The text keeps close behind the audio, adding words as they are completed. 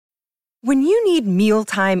When you need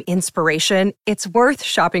mealtime inspiration, it's worth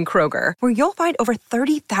shopping Kroger, where you'll find over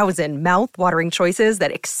 30,000 mouth-watering choices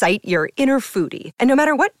that excite your inner foodie. And no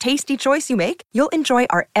matter what tasty choice you make, you'll enjoy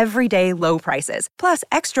our everyday low prices, plus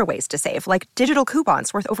extra ways to save, like digital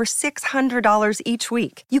coupons worth over $600 each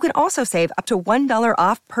week. You can also save up to $1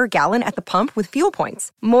 off per gallon at the pump with fuel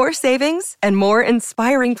points. More savings and more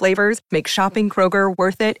inspiring flavors make shopping Kroger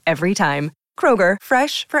worth it every time. Kroger,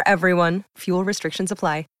 fresh for everyone. Fuel restrictions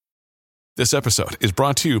apply. This episode is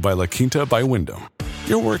brought to you by La Quinta by Wyndham.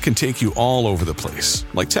 Your work can take you all over the place,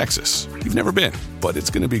 like Texas. You've never been, but it's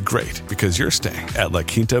going to be great because you're staying at La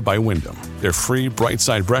Quinta by Wyndham. Their free Bright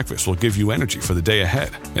Side breakfast will give you energy for the day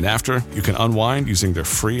ahead. And after, you can unwind using their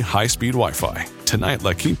free high-speed Wi-Fi. Tonight,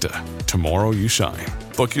 La Quinta. Tomorrow, you shine.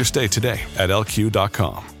 Book your stay today at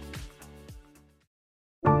lq.com.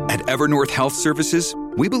 At Evernorth Health Services,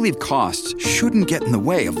 we believe costs shouldn't get in the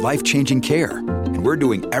way of life-changing care, and we're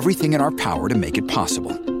doing everything in our power to make it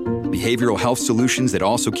possible. Behavioral health solutions that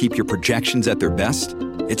also keep your projections at their best?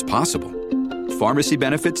 It's possible. Pharmacy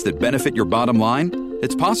benefits that benefit your bottom line?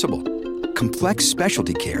 It's possible. Complex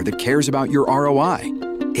specialty care that cares about your ROI?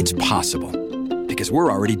 It's possible. Because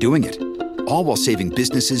we're already doing it. All while saving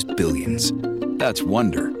businesses billions. That's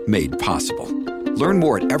Wonder made possible. Learn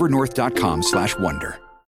more at evernorth.com/wonder.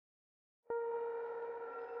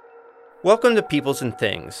 Welcome to Peoples and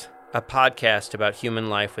Things, a podcast about human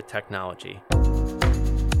life with technology.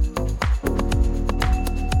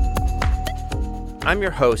 I'm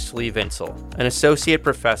your host, Lee Vinsel, an associate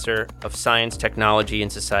professor of science, technology,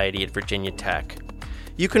 and society at Virginia Tech.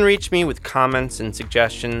 You can reach me with comments and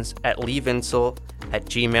suggestions at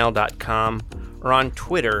leevinsel@gmail.com or on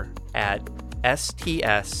Twitter at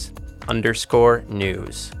STS_news.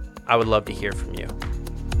 I would love to hear from you.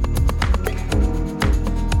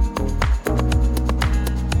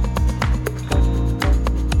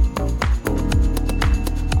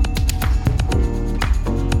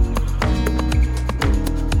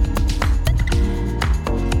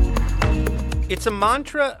 It's a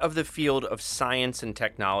mantra of the field of science and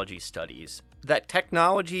technology studies that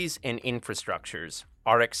technologies and infrastructures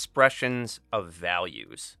are expressions of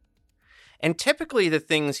values. And typically the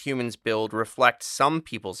things humans build reflect some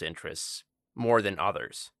people's interests more than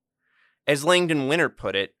others. As Langdon Winter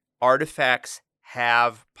put it, artifacts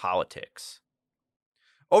have politics.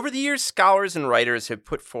 Over the years, scholars and writers have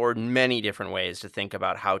put forward many different ways to think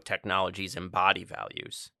about how technologies embody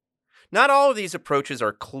values. Not all of these approaches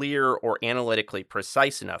are clear or analytically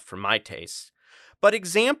precise enough for my tastes, but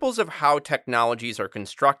examples of how technologies are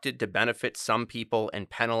constructed to benefit some people and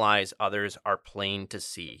penalize others are plain to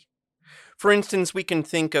see. For instance, we can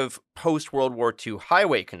think of post-World War II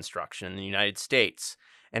highway construction in the United States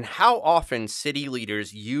and how often city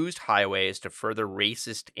leaders used highways to further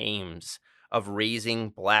racist aims of raising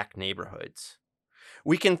black neighborhoods.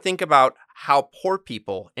 We can think about how poor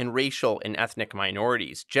people and racial and ethnic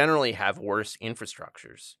minorities generally have worse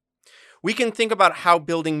infrastructures. We can think about how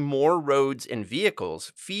building more roads and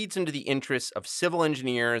vehicles feeds into the interests of civil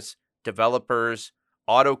engineers, developers,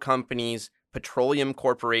 auto companies, petroleum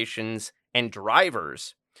corporations, and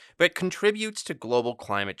drivers, but contributes to global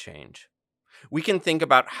climate change. We can think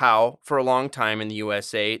about how, for a long time in the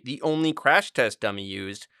USA, the only crash test dummy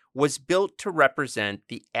used was built to represent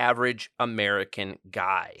the average American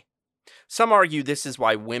guy. Some argue this is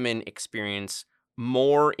why women experience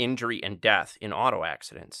more injury and death in auto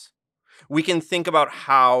accidents. We can think about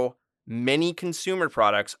how many consumer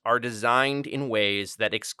products are designed in ways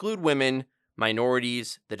that exclude women,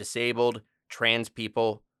 minorities, the disabled, trans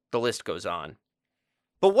people, the list goes on.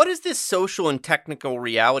 But what does this social and technical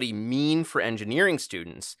reality mean for engineering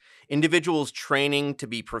students, individuals training to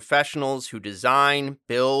be professionals who design,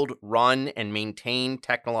 build, run, and maintain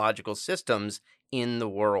technological systems in the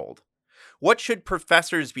world? What should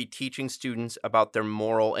professors be teaching students about their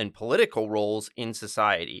moral and political roles in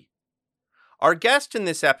society? Our guest in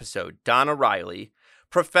this episode, Donna Riley,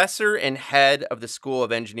 professor and head of the School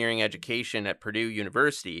of Engineering Education at Purdue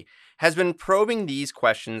University, has been probing these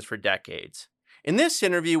questions for decades. In this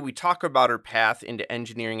interview, we talk about her path into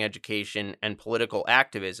engineering education and political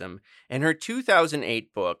activism and her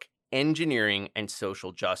 2008 book, Engineering and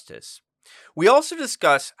Social Justice. We also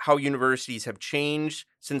discuss how universities have changed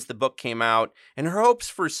since the book came out and her hopes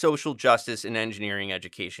for social justice in engineering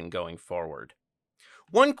education going forward.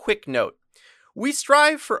 One quick note. We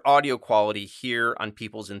strive for audio quality here on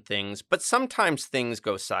Peoples and Things, but sometimes things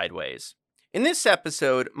go sideways. In this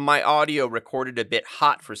episode, my audio recorded a bit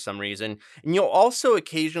hot for some reason, and you'll also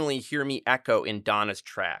occasionally hear me echo in Donna's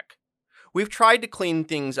track. We've tried to clean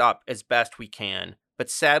things up as best we can, but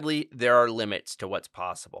sadly, there are limits to what's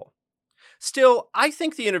possible. Still, I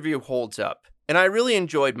think the interview holds up, and I really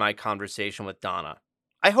enjoyed my conversation with Donna.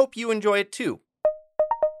 I hope you enjoy it too.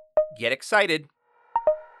 Get excited.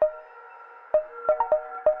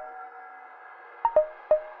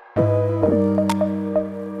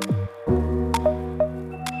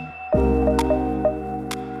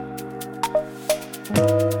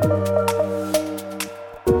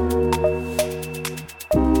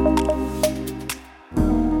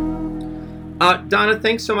 Donna,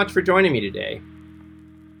 thanks so much for joining me today.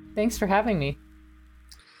 Thanks for having me.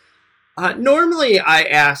 Normally, I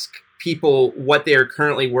ask people what they're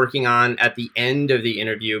currently working on at the end of the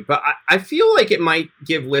interview, but I feel like it might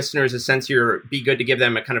give listeners a sense be good to give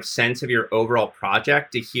them a kind of sense of your overall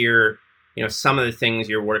project to hear, some of the things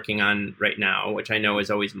you're working on right now, which I know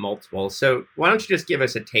is always multiple. So why don't you just give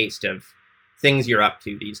us a taste of things you're up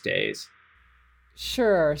to these days?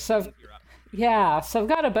 Sure. So I've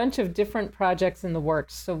got a bunch of different projects in the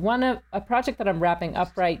works. So a project that I'm wrapping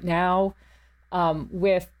up right now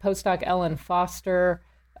with postdoc Ellen Foster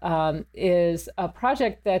is a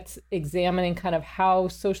project that's examining kind of how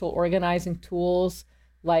social organizing tools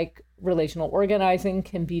like relational organizing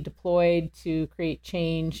can be deployed to create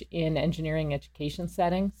change in engineering education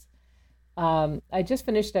settings. I just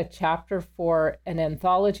finished a chapter for an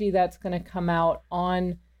anthology that's going to come out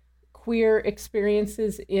on queer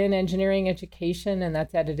experiences in engineering education, and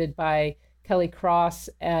that's edited by Kelly Cross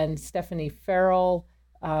and Stephanie Farrell,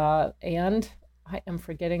 and I am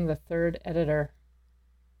forgetting the third editor.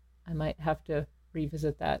 I might have to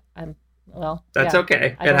revisit that. That's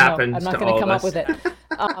okay. It happens. I'm not going to come up with it.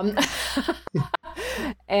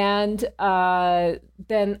 And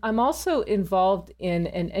then I'm also involved in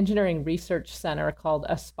an engineering research center called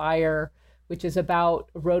Aspire, which is about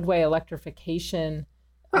roadway electrification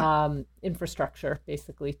infrastructure,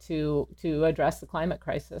 basically, to address the climate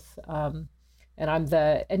crisis. And I'm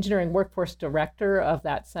the engineering workforce director of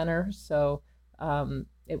that center. So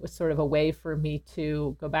it was sort of a way for me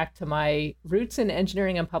to go back to my roots in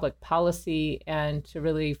engineering and public policy and to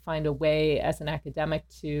really find a way as an academic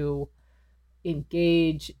to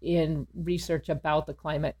engage in research about the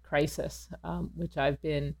climate crisis, which I've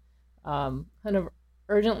been kind of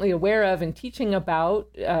urgently aware of and teaching about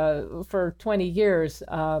for 20 years.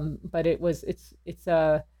 But it's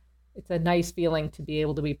a nice feeling to be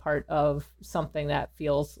able to be part of something that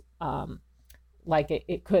feels like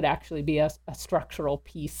it could actually be a structural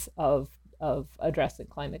piece of addressing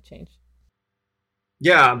climate change.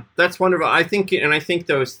 Yeah, that's wonderful. I think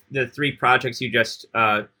the three projects you just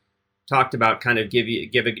talked about kind of give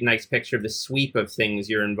a nice picture of the sweep of things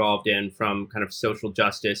you're involved in, from kind of social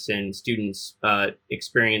justice and students'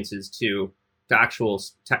 experiences to actual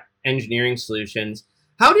engineering solutions.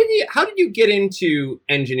 How did you get into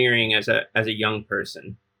engineering as a young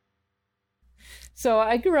person? So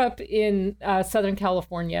I grew up in Southern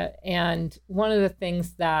California, and one of the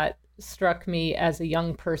things that struck me as a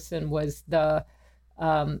young person was the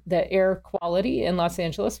air quality in Los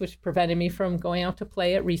Angeles, which prevented me from going out to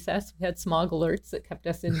play at recess. We had smog alerts that kept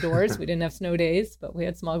us indoors. We didn't have snow days, but we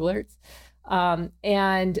had smog alerts.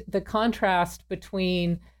 And the contrast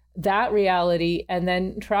between that reality and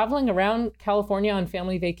then traveling around California on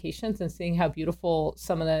family vacations and seeing how beautiful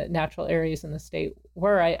some of the natural areas in the state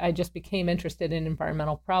were, I just became interested in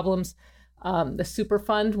environmental problems. The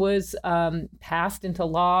Superfund was passed into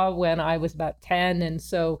law when I was about 10. And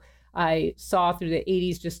so I saw through the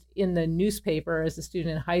 80s, just in the newspaper as a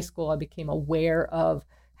student in high school, I became aware of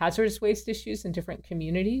hazardous waste issues in different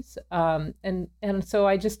communities. And so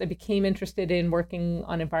I became interested in working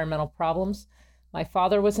on environmental problems. My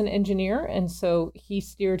father was an engineer, and so he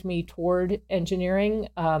steered me toward engineering.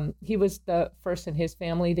 He was the first in his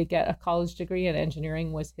family to get a college degree, and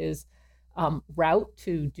engineering was his route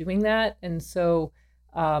to doing that. And so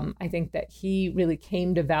I think that he really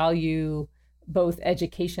came to value both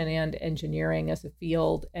education and engineering as a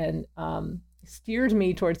field, and steered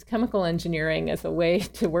me towards chemical engineering as a way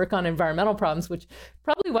to work on environmental problems, which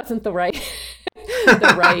probably wasn't the right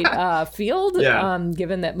field,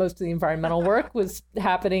 given that most of the environmental work was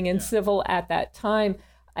happening in civil at that time.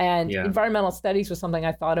 And environmental studies was something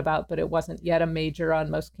I thought about, but it wasn't yet a major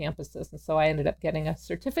on most campuses. And so I ended up getting a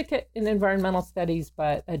certificate in environmental studies,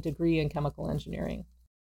 but a degree in chemical engineering.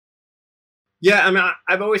 Yeah, I mean,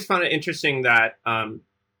 I've always found it interesting that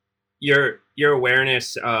your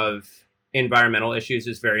awareness of environmental issues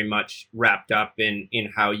is very much wrapped up in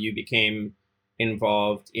how you became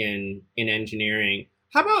involved in engineering.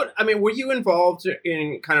 How about, I mean, were you involved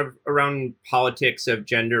in kind of around politics of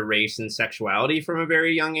gender, race, and sexuality from a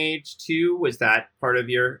very young age too? Was that part of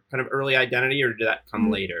your kind of early identity, or did that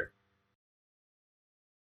come later?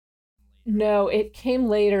 No, it came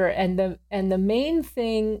later, and the main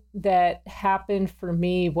thing that happened for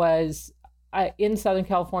me was in Southern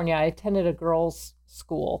California. I attended a girls'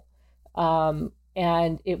 school, and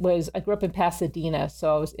I grew up in Pasadena,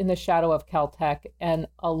 so I was in the shadow of Caltech, and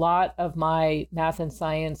a lot of my math and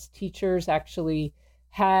science teachers actually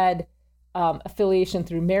had affiliation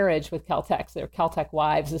through marriage with Caltech. They're Caltech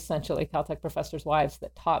wives, essentially Caltech professors' wives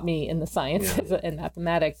that taught me in the sciences and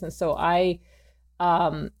mathematics, and so I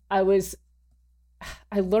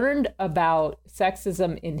learned about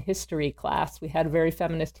sexism in history class. We had a very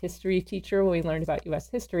feminist history teacher when we learned about U.S.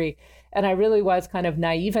 history. And I really was kind of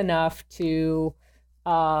naive enough to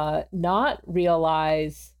not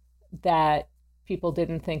realize that people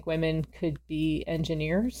didn't think women could be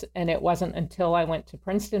engineers. And it wasn't until I went to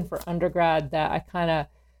Princeton for undergrad that I kind of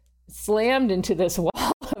slammed into this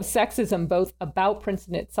wall of sexism, both about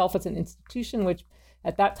Princeton itself as an institution, which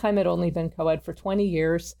at that time had only been co-ed for 20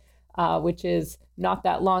 years, which is not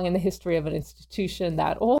that long in the history of an institution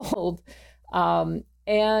that old.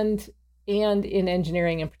 And in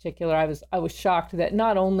engineering in particular, I was shocked that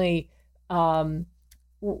not only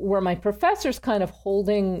were my professors kind of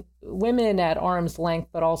holding women at arm's length,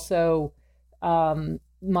 but also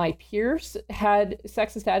my peers had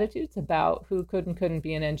sexist attitudes about who could and couldn't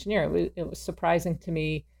be an engineer. It was surprising to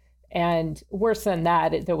me. And worse than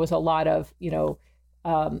that, there was a lot of,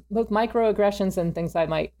 both microaggressions and things I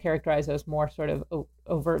might characterize as more sort of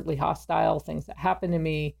overtly hostile things that happened to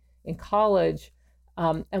me in college.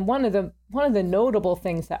 And one of the notable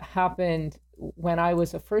things that happened when I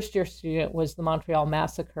was a first-year student was the Montreal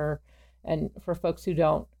Massacre. And for folks who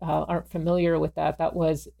aren't familiar with that, that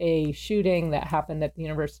was a shooting that happened at the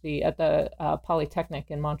university, at the Polytechnic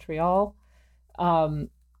in Montreal.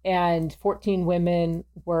 And 14 women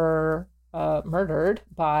were murdered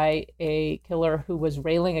by a killer who was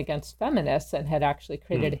railing against feminists and had actually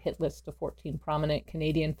created a hit list of 14 prominent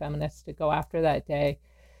Canadian feminists to go after that day.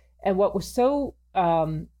 And what was so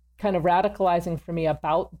kind of radicalizing for me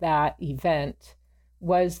about that event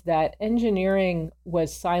was that engineering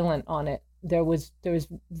was silent on it. There was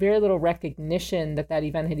very little recognition that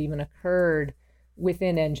event had even occurred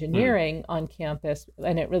within engineering on campus,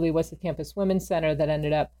 and it really was the Campus Women's Center that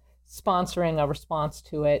ended up sponsoring a response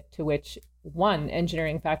to it, to which one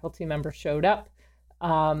engineering faculty member showed up,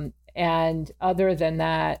 and other than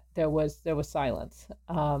that, there was silence,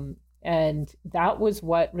 and that was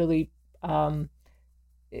what really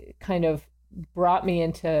kind of brought me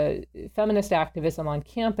into feminist activism on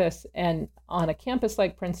campus. And on a campus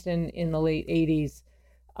like Princeton in the late 80s,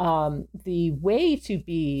 the way to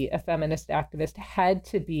be a feminist activist had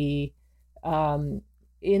to be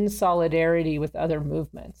in solidarity with other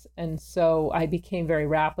movements. And so I became very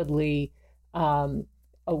rapidly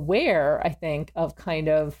aware, I think, of kind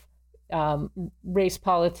of race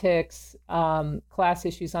politics, class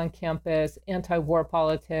issues on campus, anti-war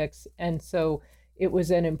politics. And so it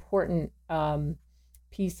was an important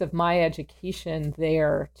piece of my education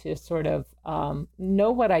there to sort of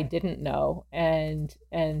know what I didn't know and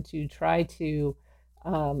to try to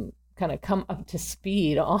kind of come up to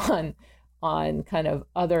speed on kind of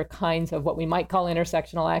other kinds of what we might call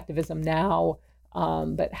intersectional activism now,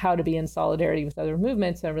 but how to be in solidarity with other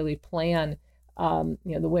movements and really plan. The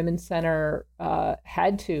Women's Center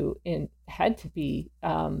had to be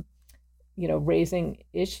raising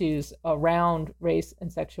issues around race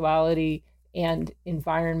and sexuality and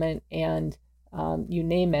environment and you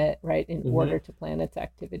name it, right, in order to plan its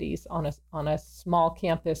activities on a small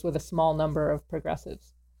campus with a small number of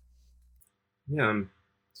progressives. Yeah.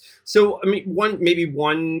 So, I mean,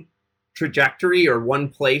 one trajectory or one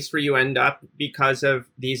place where you end up because of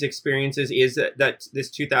these experiences is that this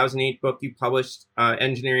 2008 book you published,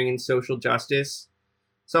 Engineering and Social Justice.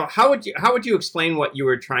 So how would you explain what you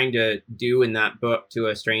were trying to do in that book to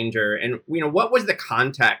a stranger? And, what was the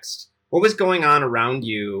context? What was going on around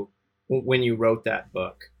you when you wrote that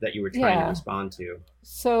book that you were trying to respond to?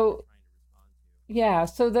 So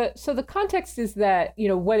the context is that,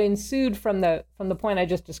 what ensued from the point I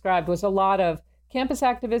just described was a lot of campus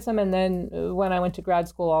activism. And then when I went to grad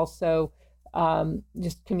school, also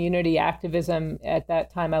just community activism. At that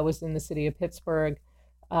time, I was in the city of Pittsburgh.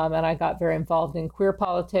 And I got very involved in queer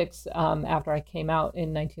politics after I came out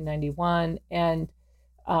in 1991. And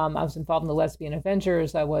I was involved in the Lesbian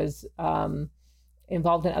Avengers. I was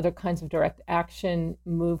involved in other kinds of direct action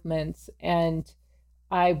movements. And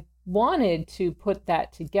I wanted to put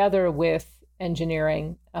that together with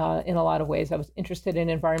engineering in a lot of ways. I was interested in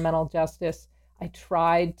environmental justice. I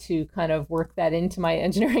tried to kind of work that into my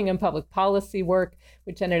engineering and public policy work,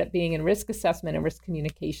 which ended up being in risk assessment and risk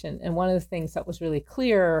communication. And one of the things that was really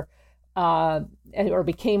clear or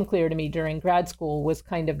became clear to me during grad school, was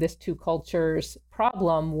kind of this two cultures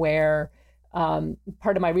problem where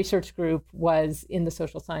part of my research group was in the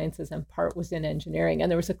social sciences and part was in engineering.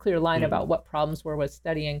 And there was a clear line about what problems were worth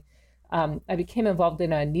studying. I became involved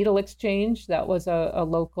in a needle exchange. That was a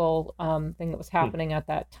local thing that was happening at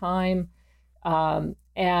that time.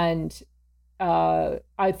 And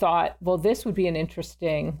I thought, well, this would be an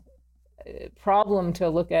interesting problem to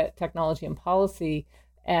look at technology and policy.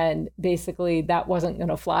 And basically that wasn't going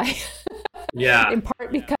to fly. Yeah. In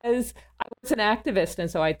part because I was an activist.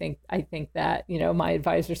 And so I think that, my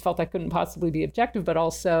advisors felt I couldn't possibly be objective, but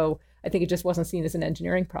also I think it just wasn't seen as an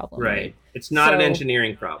engineering problem. Right. It's not an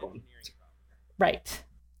engineering problem. Right.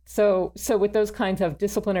 So with those kinds of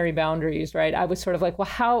disciplinary boundaries, right, I was sort of like,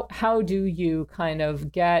 well, how do you kind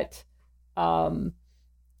of get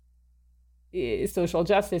social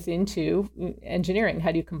justice into engineering?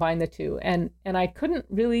 How do you combine the two? And I couldn't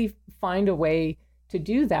really find a way to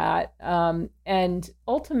do that. And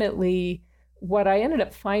ultimately, what I ended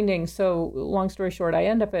up finding, so long story short, I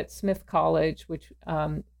ended up at Smith College, which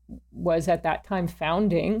was at that time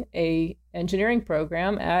founding a engineering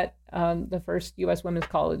program at the first U.S. women's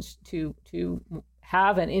college to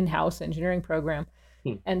have an in-house engineering program.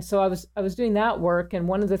 And so I was doing that work. And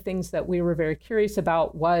one of the things that we were very curious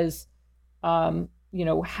about was,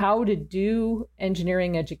 how to do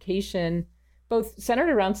engineering education, both centered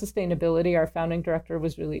around sustainability. Our founding director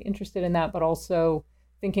was really interested in that, but also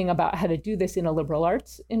thinking about how to do this in a liberal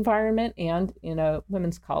arts environment and in a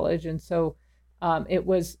women's college. And so it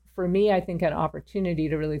was, for me, I think, an opportunity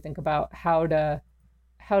to really think about how to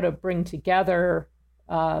bring together,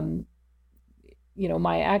 my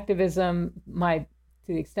activism, to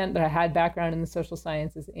the extent that I had background in the social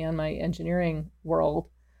sciences and my engineering world.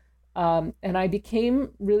 And I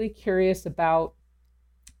became really curious about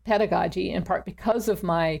pedagogy, in part because of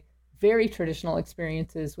my very traditional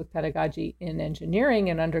experiences with pedagogy in engineering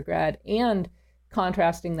in undergrad, and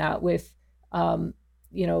contrasting that with,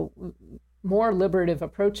 more liberative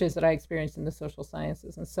approaches that I experienced in the social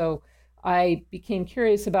sciences. And so I became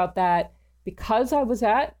curious about that. Because I was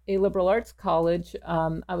at a liberal arts college,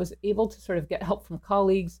 I was able to sort of get help from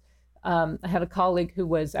colleagues. I had a colleague who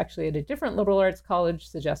was actually at a different liberal arts college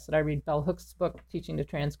suggest that I read Bell Hooks' book, Teaching to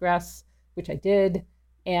Transgress, which I did.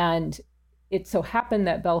 And it so happened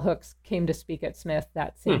that Bell Hooks came to speak at Smith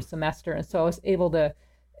that same semester. And so I was able to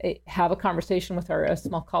have a conversation with her, a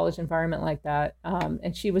small college environment like that.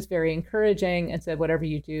 And she was very encouraging and said, whatever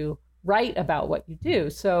you do, write about what you do.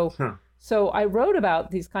 So I wrote about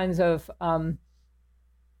these kinds of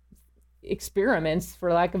experiments,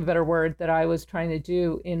 for lack of a better word, that I was trying to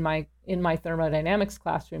do in my thermodynamics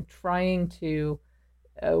classroom, trying to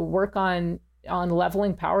work on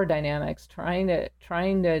leveling power dynamics, trying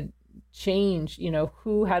to change,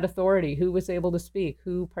 who had authority, who was able to speak,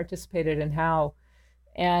 who participated and how.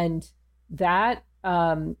 And that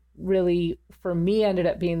really, for me, ended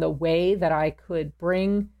up being the way that I could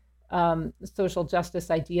bring social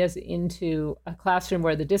justice ideas into a classroom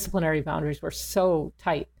where the disciplinary boundaries were so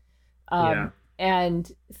tight.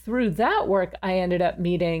 And through that work, I ended up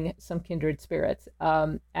meeting some kindred spirits.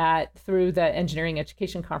 Through the engineering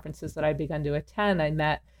education conferences that I'd begun to attend, I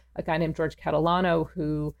met a guy named George Catalano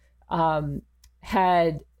who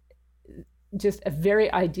had just a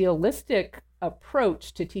very idealistic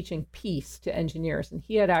approach to teaching peace to engineers. And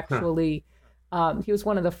he had actually, he was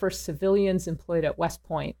one of the first civilians employed at West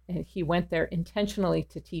Point. And he went there intentionally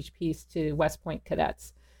to teach peace to West Point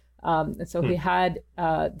cadets. And so he had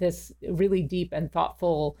this really deep and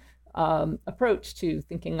thoughtful approach to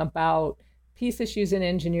thinking about peace issues in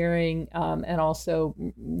engineering, and also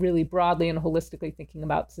really broadly and holistically thinking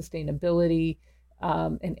about sustainability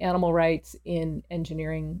and animal rights in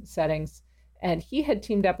engineering settings. And he had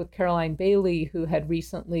teamed up with Caroline Bailey, who had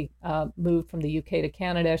recently moved from the UK to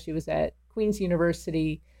Canada. She was at Queen's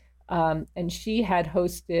University, and she had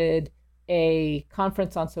hosted a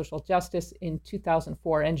conference on social justice in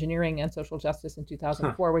 2004, engineering and social justice in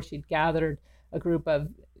 2004, where she'd gathered a group of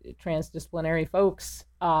transdisciplinary folks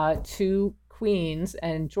to Queen's,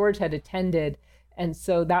 and George had attended. And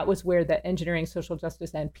so that was where the Engineering, Social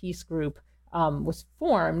Justice, and Peace group was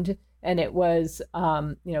formed. And it was,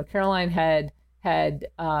 Caroline had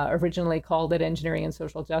originally called it Engineering and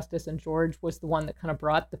Social Justice, and George was the one that kind of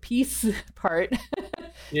brought the peace part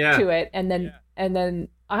to it. And then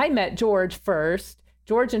I met George first.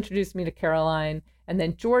 George introduced me to Caroline, and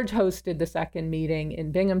then George hosted the second meeting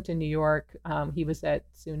in Binghamton, New York. He was at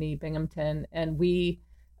SUNY Binghamton, and we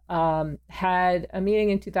had a meeting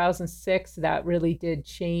in 2006 that really did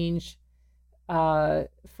change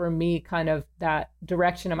for me, kind of that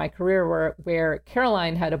direction in my career where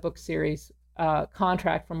Caroline had a book series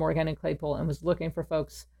contract from Morgan and Claypool and was looking for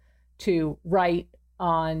folks to write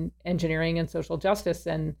on engineering and social justice.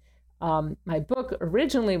 And my book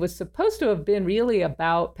originally was supposed to have been really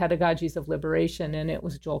about pedagogies of liberation. And it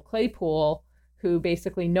was Joel Claypool who,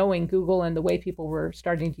 basically knowing Google and the way people were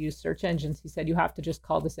starting to use search engines, he said, you have to just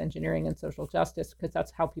call this engineering and social justice because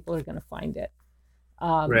that's how people are going to find it.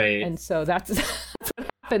 Right. And so that's what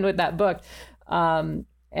happened with that book. And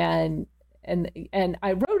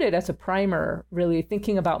I wrote it as a primer, really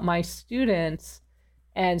thinking about my students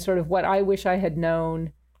and sort of what I wish I had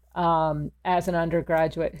known as an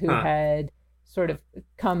undergraduate who had sort of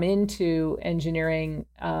come into engineering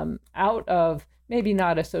out of maybe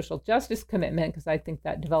not a social justice commitment, because I think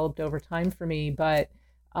that developed over time for me, but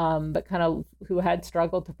kind of who had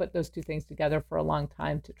struggled to put those two things together for a long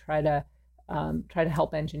time to try to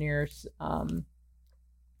help engineers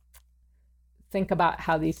think about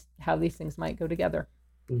how these things might go together.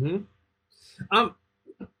 Mm-hmm.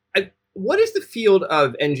 What is the field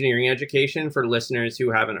of engineering education for listeners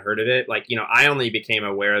who haven't heard of it? Like, I only became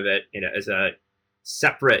aware of it as a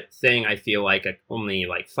separate thing, I feel like only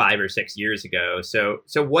like 5 or 6 years ago. So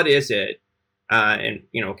what is it? And,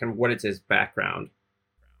 kind of what is its background?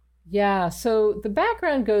 Yeah, so the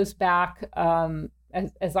background goes back,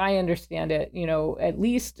 as I understand it, at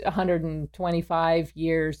least 125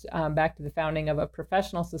 years back to the founding of a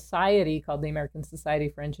professional society called the American Society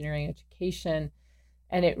for Engineering Education.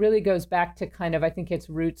 And it really goes back to kind of, I think its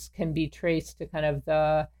roots can be traced to kind of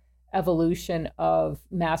the evolution of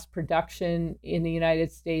mass production in the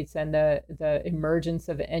United States and the emergence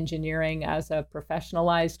of engineering as a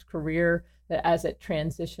professionalized career, that as it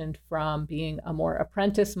transitioned from being a more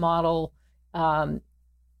apprentice model,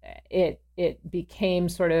 it became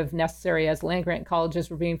sort of necessary as land-grant colleges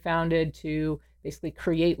were being founded to basically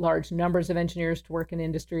create large numbers of engineers to work in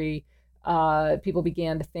industry. People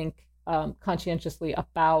began to think conscientiously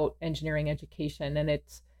about engineering education, and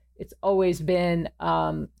it's always been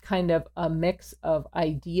kind of a mix of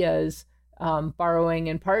ideas, borrowing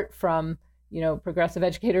in part from progressive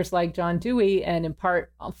educators like John Dewey, and in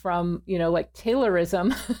part from like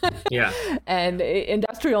Taylorism, yeah, and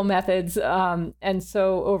industrial methods, and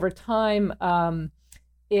so over time,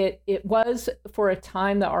 it was for a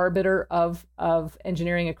time the arbiter of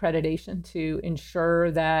engineering accreditation to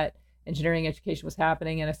ensure that engineering education was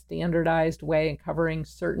happening in a standardized way and covering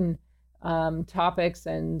certain topics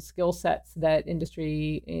and skill sets that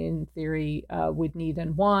industry, in theory, would need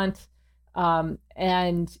and want.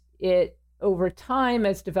 And it, over time,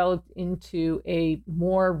 has developed into a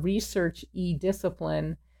more research-y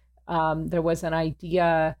discipline. There was an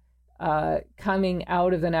idea coming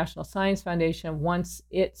out of the National Science Foundation once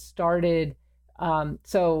it started.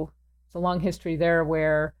 So it's a long history there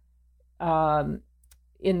where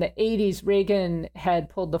in the 80s, Reagan had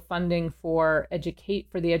pulled the funding for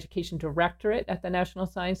the Education Directorate at the National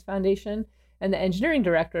Science Foundation. And the Engineering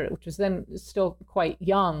Directorate, which was then still quite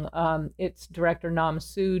young, its director, Nam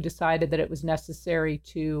Su, decided that it was necessary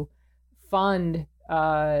to fund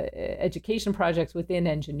education projects within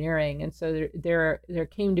engineering. And so there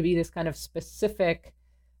came to be this kind of specific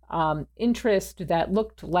interest that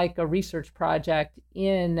looked like a research project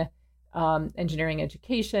in engineering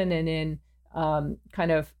education and in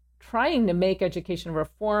kind of trying to make education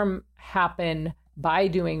reform happen by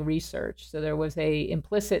doing research. So there was a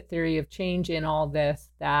implicit theory of change in all this,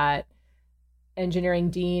 that engineering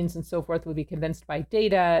deans and so forth would be convinced by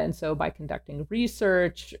data. And so by conducting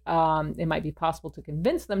research, it might be possible to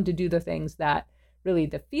convince them to do the things that really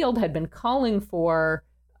the field had been calling for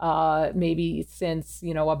maybe since,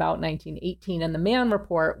 about 1918 and the Mann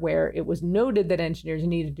Report, where it was noted that engineers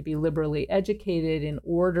needed to be liberally educated in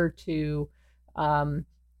order to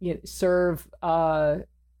serve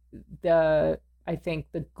I think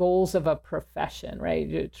the goals of a profession, right?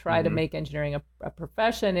 To try to make engineering a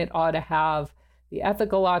profession, it ought to have the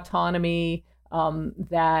ethical autonomy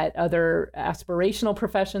that other aspirational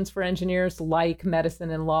professions for engineers like medicine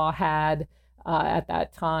and law had at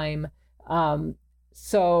that time.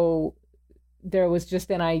 So there was just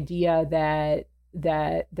an idea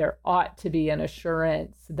that there ought to be an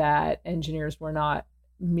assurance that engineers were not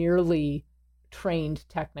merely trained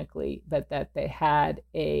technically, but that they had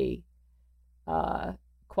a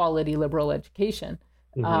quality liberal education.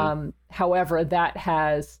 However, that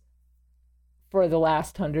has, for the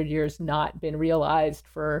last 100 years, not been realized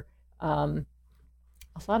for a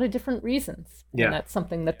lot of different reasons. Yeah. And that's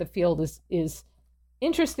something that the field is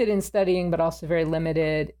interested in studying, but also very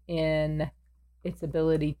limited in its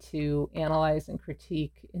ability to analyze and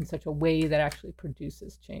critique in such a way that actually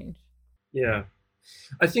produces change. Yeah.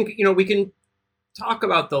 I think, we can talk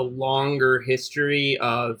about the longer history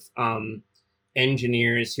of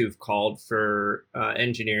engineers who've called for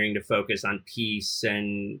engineering to focus on peace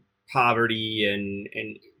and poverty and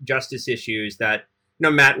justice issues that,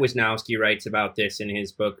 Matt Wisnowski writes about this in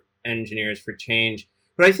his book, Engineers for Change.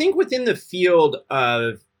 But I think within the field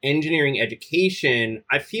of engineering education,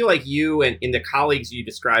 I feel like you and the colleagues you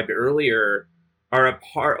described earlier are a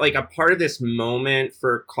part of this moment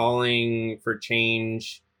for calling for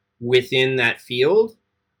change within that field.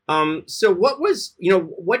 So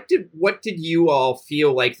what did you all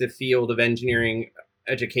feel like the field of engineering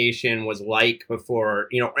education was like before,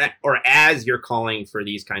 or as you're calling for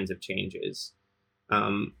these kinds of changes?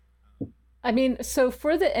 So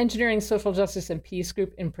for the Engineering, Social Justice, and Peace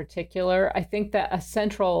group in particular, I think that a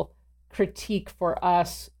central critique for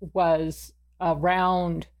us was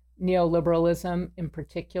around neoliberalism in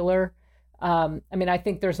particular. I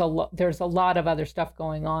think there's a lot of other stuff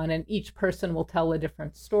going on, and each person will tell a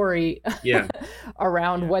different story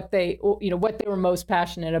around what they were most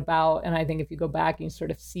passionate about. And I think if you go back and you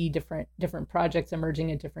sort of see different projects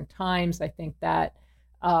emerging at different times, I think that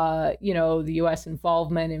the U.S.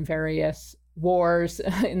 involvement in various wars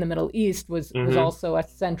in the Middle East was also a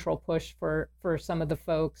central push for some of the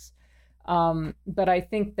folks. But I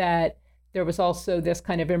think that there was also this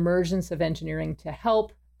kind of emergence of engineering to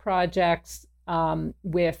help projects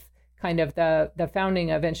with kind of the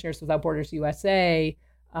founding of Engineers Without Borders USA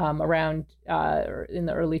around in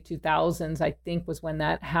the early 2000s, I think was when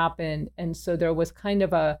that happened. And so there was kind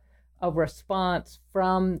of a response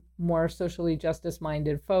from more socially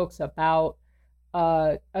justice-minded folks about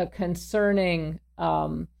a concerning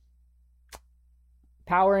power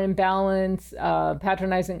imbalance,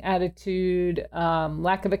 patronizing attitude,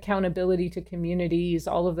 lack of accountability to communities.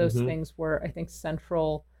 All of those things were, I think,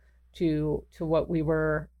 central to what we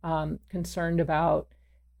were concerned about,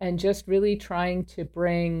 and just really trying to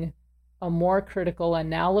bring a more critical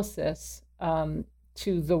analysis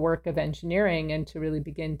to the work of engineering, and to really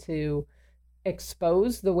begin to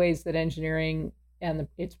expose the ways that engineering and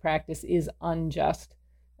its practice is unjust,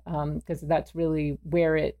 because that's really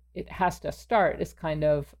where it has to start, is kind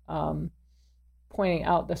of pointing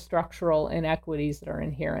out the structural inequities that are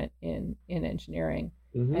inherent in engineering.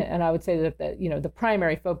 And I would say that the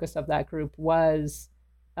primary focus of that group was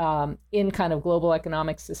in kind of global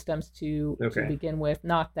economic systems to begin with,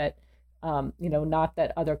 not that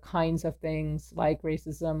other kinds of things like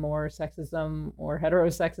racism or sexism or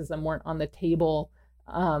heterosexism weren't on the table.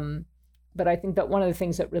 But I think that one of the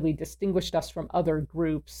things that really distinguished us from other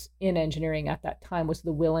groups in engineering at that time was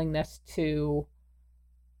the willingness to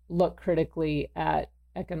look critically at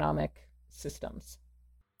economic systems.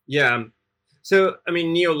 Yeah. So,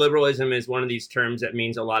 neoliberalism is one of these terms that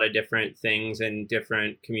means a lot of different things in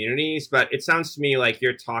different communities, but it sounds to me like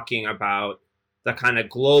you're talking about the kind of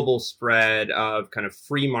global spread of kind of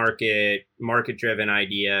free market-driven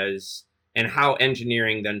ideas, and how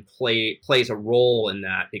engineering then plays a role in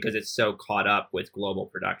that because it's so caught up with global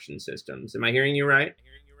production systems. Am I hearing you right?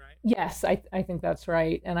 Yes, I think that's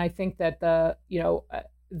right. And I think that the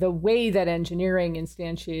way that engineering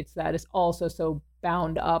instantiates that is also so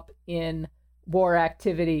bound up in war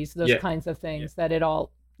activities, those kinds of things, that it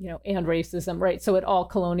all, and racism, right? So it all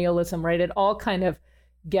colonialism, right? It all kind of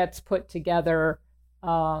gets put together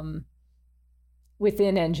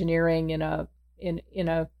within engineering in a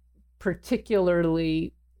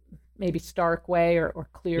particularly maybe stark way or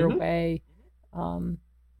clear way.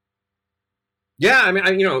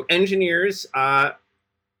 Engineers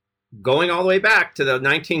going all the way back to the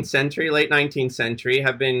 19th century, late 19th century,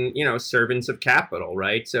 have been, servants of capital,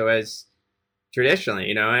 right? So as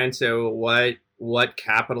traditionally, and so what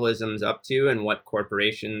capitalism's up to and what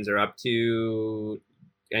corporations are up to,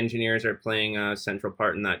 engineers are playing a central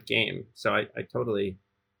part in that game. So I totally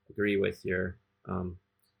agree with your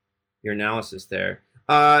analysis there.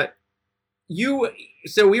 So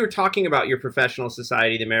we were talking about your professional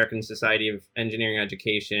society, the American Society of Engineering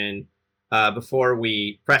Education, before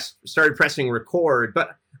we started pressing record.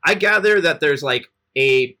 But I gather that there's like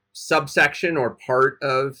a subsection or part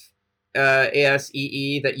of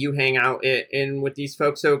ASEE that you hang out in with these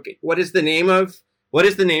folks. So what is the name of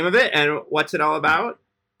it, and what's it all about?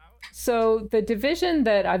 So the division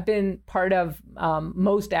that I've been part of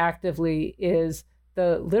most actively is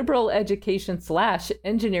the Liberal Education /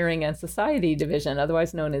 Engineering and Society Division,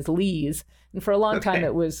 otherwise known as LEAS. And for a long time,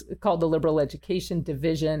 it was called the Liberal Education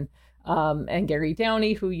Division. And Gary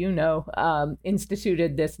Downey, who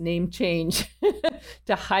instituted this name change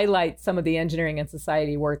to highlight some of the engineering and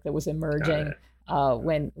society work that was emerging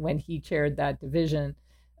when he chaired that division.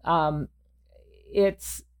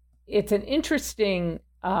 It's it's an interesting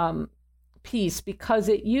piece because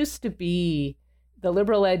it used to be the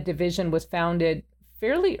liberal ed division was founded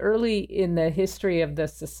fairly early in the history of the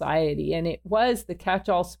society, and it was the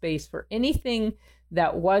catch-all space for anything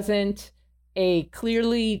that wasn't a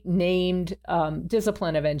clearly named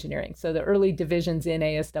discipline of engineering. So the early divisions in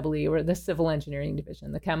ASWE were the civil engineering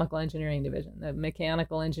division, the chemical engineering division, the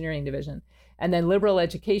mechanical engineering division, and then liberal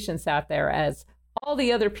education sat there as all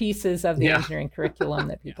the other pieces of the engineering curriculum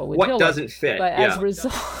that people would what doesn't fit. But as a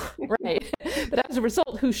result, right? But as a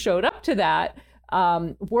result, who showed up to that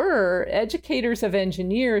were educators of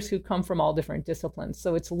engineers who come from all different disciplines.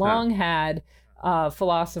 So it's long had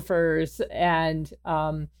philosophers and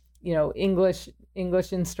English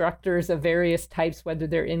instructors of various types, whether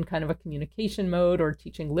they're in kind of a communication mode or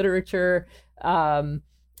teaching literature.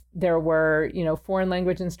 There were foreign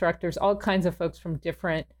language instructors, all kinds of folks from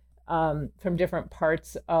different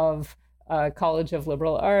parts of College of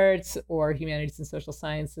Liberal Arts or Humanities and Social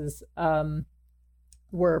Sciences.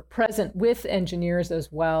 Were present with engineers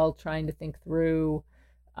as well, trying to think through,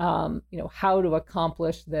 how to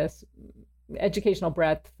accomplish this educational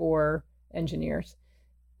breadth for engineers.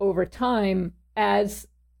 Over time, as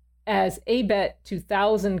ABET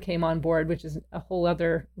 2000 came on board, which is a whole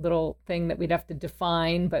other little thing that we'd have to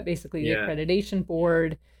define, but basically the accreditation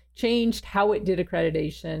board changed how it did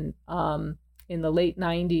accreditation in the late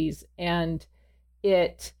 90s, and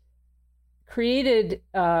it created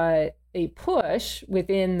a push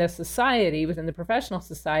within the society, within the professional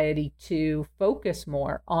society, to focus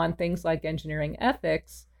more on things like engineering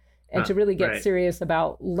ethics and to really get serious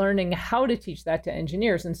about learning how to teach that to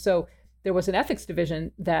engineers. And so there was an ethics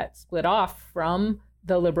division that split off from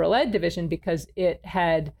the liberal ed division because it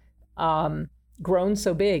had grown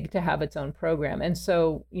so big to have its own program. And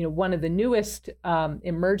so, one of the newest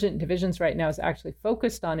emergent divisions right now is actually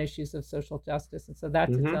focused on issues of social justice. And so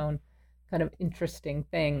that's its own kind of interesting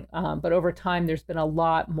thing. But over time, there's been a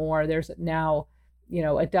lot more. There's now,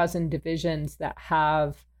 a dozen divisions that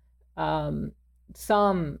have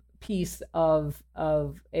some piece of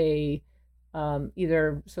a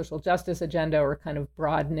either social justice agenda or kind of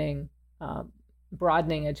broadening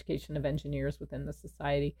education of engineers within the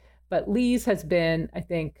society. But LEES has been, I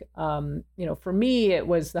think, for me, it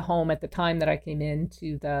was the home at the time that I came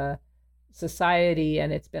into the society,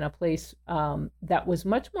 and it's been a place that was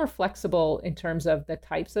much more flexible in terms of the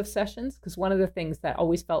types of sessions, because one of the things that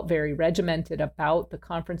always felt very regimented about the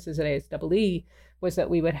conferences at ASWE was that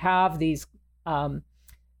we would have these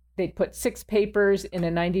they'd put 6 papers in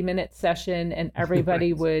a 90-minute session, and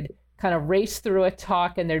everybody would kind of race through a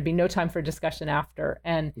talk, and there'd be no time for discussion after.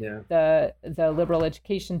 And the liberal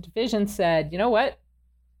education division said, you know what,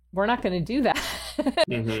 we're not going to do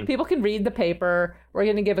that. People can read the paper. We're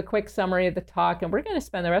going to give a quick summary of the talk, and we're going to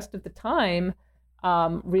spend the rest of the time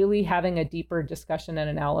really having a deeper discussion and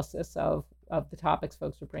analysis of the topics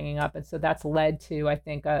folks are bringing up. And so that's led to, I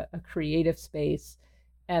think, a creative space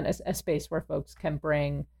and a space where folks can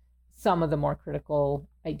bring some of the more critical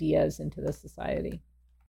ideas into the society.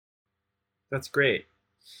 That's great.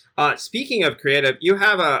 Speaking of creative, you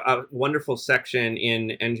have a wonderful section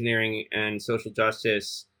in Engineering and Social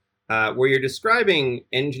Justice where you're describing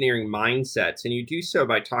engineering mindsets, and you do so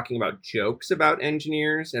by talking about jokes about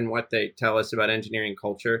engineers and what they tell us about engineering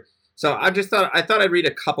culture. So I thought I'd read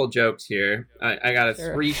a couple jokes here. I got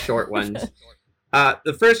 3 short ones.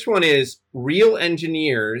 The first one is, real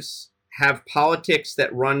engineers have politics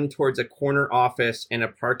that run towards a corner office and a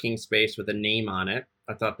parking space with a name on it.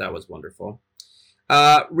 I thought that was wonderful.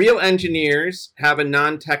 Real engineers have a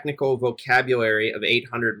non-technical vocabulary of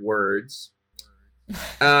 800 words.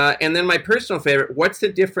 And then my personal favorite, what's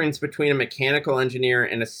the difference between a mechanical engineer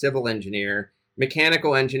and a civil engineer?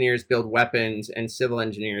 Mechanical engineers build weapons and civil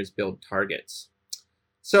engineers build targets.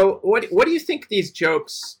 So what do you think these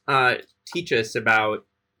jokes teach us about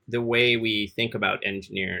the way we think about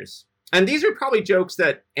engineers? And these are probably jokes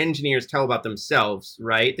that engineers tell about themselves,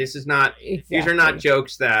 right? This is not, These are not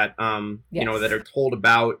jokes that, that are told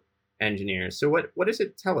about engineers. So what does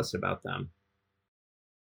it tell us about them?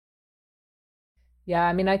 Yeah,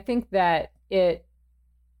 I mean, I think that it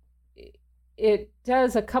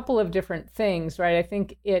does a couple of different things, right? I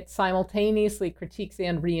think it simultaneously critiques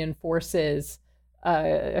and reinforces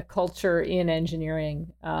a culture in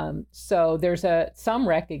engineering. So there's some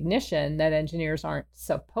recognition that engineers aren't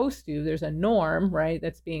supposed to. There's a norm, right,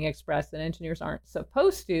 that's being expressed that engineers aren't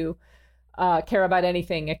supposed to care about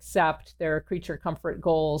anything except their creature comfort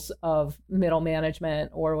goals of middle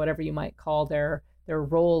management, or whatever you might call their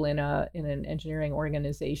role in an engineering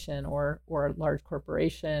organization or a large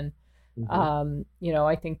corporation.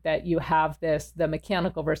 I think that you have the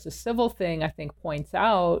mechanical versus civil thing, I think, points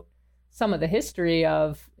out some of the history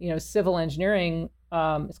of, civil engineering.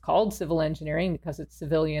 It's called civil engineering because it's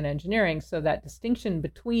civilian engineering. So that distinction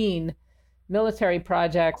between military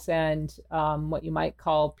projects and what you might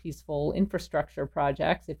call peaceful infrastructure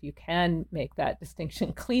projects, if you can make that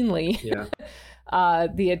distinction cleanly,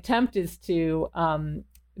 the attempt is to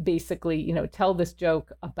basically, tell this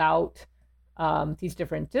joke about these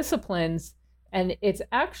different disciplines. And it's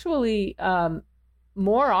actually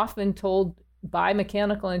more often told by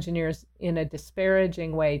mechanical engineers in a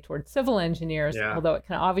disparaging way towards civil engineers, although it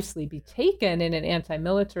can obviously be taken in an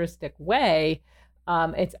anti-militaristic way.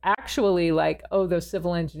 It's actually like, oh, those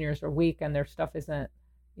civil engineers are weak and their stuff isn't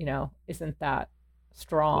that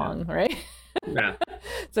strong, right? Yeah.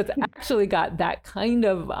 So it's actually got that kind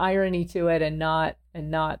of irony to it, and not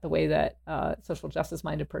the way that a social justice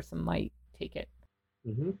minded person might take it.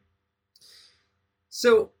 Mm-hmm.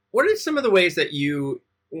 So what are some of the ways that you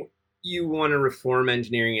want to reform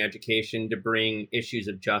engineering education to bring issues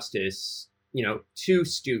of justice, to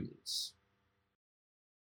students?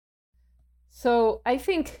 So I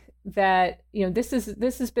think that, this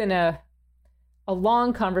has been a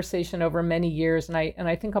long conversation over many years, and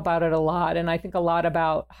I think about it a lot, and I think a lot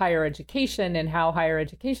about higher education and how higher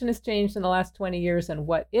education has changed in the last 20 years and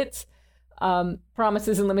what its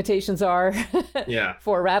promises and limitations are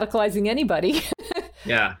for radicalizing anybody.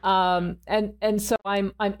 And so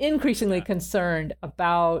I'm increasingly concerned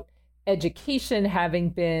about education having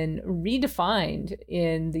been redefined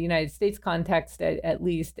in the United States context, at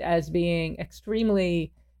least, as being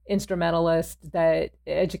extremely instrumentalist, that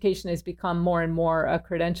education has become more and more a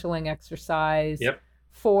credentialing exercise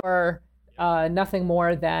for nothing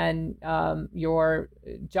more than your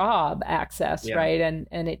job access, right?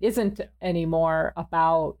 And it isn't anymore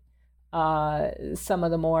about some of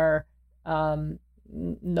the more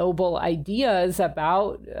noble ideas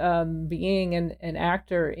about being an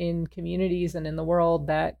actor in communities and in the world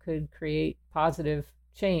that could create positive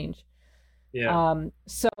change.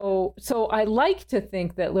 So I like to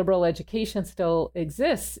think that liberal education still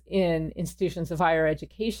exists in institutions of higher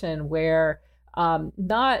education, where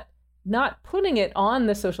not putting it on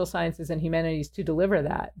the social sciences and humanities to deliver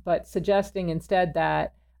that, but suggesting instead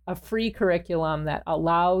that a free curriculum that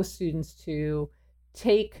allows students to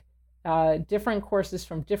take different courses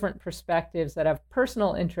from different perspectives that have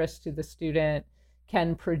personal interest to the student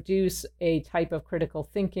can produce a type of critical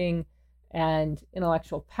thinking and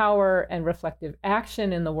intellectual power and reflective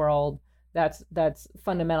action in the world that's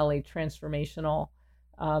fundamentally transformational.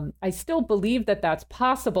 I still believe that that's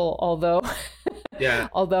possible, although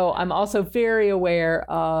I'm also very aware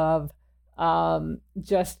of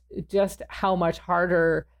just how much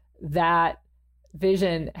harder that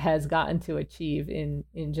vision has gotten to achieve in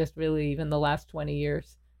just really even the last 20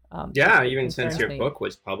 years. Even since your book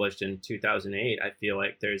was published in 2008, I feel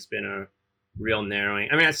like there's been a real narrowing.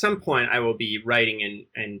 I mean, at some point I will be writing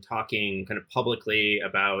and talking kind of publicly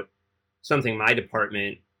about something my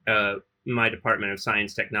department of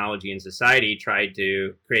Science, Technology, and Society tried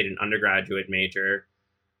to create an undergraduate major.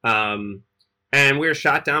 And we were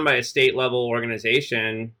shot down by a state level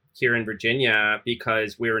organization here in Virginia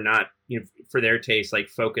because we were not, for their taste, like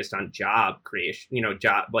focused on job creation,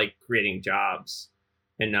 creating jobs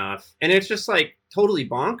enough. And it's just like totally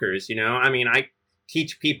bonkers, I mean, I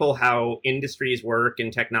teach people how industries work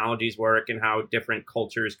and technologies work and how different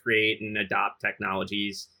cultures create and adopt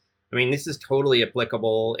technologies. I mean, this is totally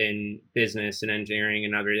applicable in business and engineering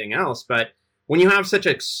and everything else. But when you have such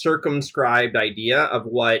a circumscribed idea of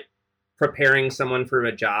what preparing someone for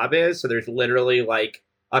a job is, so there's literally like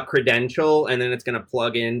a credential and then it's going to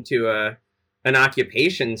plug into an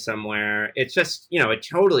occupation somewhere, it's just, it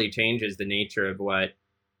totally changes the nature of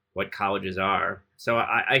what colleges are. So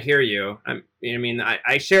I hear you.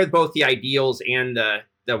 I share both the ideals and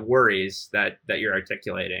the worries that you're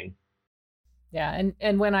articulating. Yeah,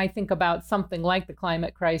 and when I think about something like the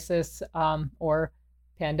climate crisis or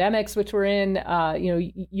pandemics, which we're in,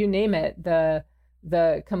 you name it,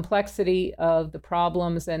 the complexity of the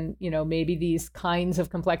problems, and maybe these kinds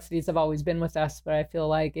of complexities have always been with us, but I feel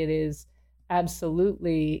like it is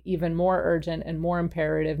absolutely even more urgent and more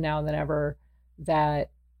imperative now than ever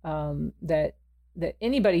that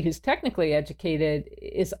anybody who's technically educated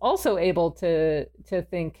is also able to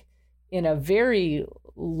think in a very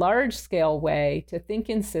large scale way, to think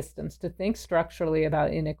in systems, to think structurally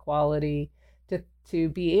about inequality, to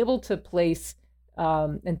be able to place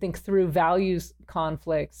and think through values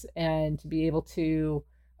conflicts, and to be able to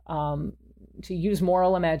use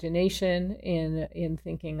moral imagination in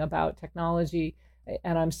thinking about technology.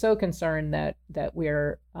 And I'm so concerned that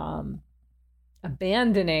we're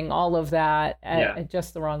abandoning all of that at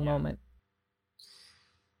just the wrong moment.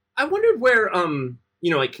 I wondered where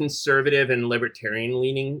like conservative and libertarian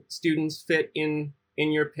leaning students fit in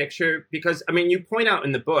your picture, because I mean, you point out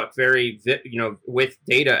in the book with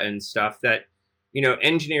data and stuff that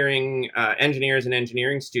engineers and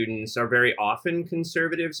engineering students are very often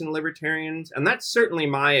conservatives and libertarians, and that's certainly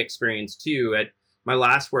my experience too. At my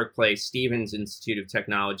last workplace, Stevens Institute of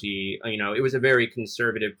Technology, it was a very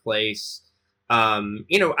conservative place.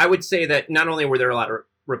 I would say that not only were there a lot of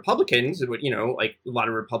Republicans, like a lot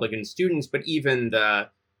of Republican students, but even the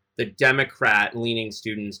Democrat-leaning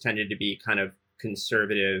students tended to be kind of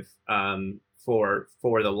conservative for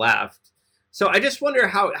the left. So I just wonder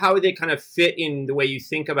how they kind of fit in the way you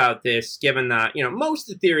think about this, given that most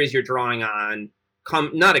of the theories you're drawing on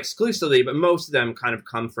come, not exclusively, but most of them kind of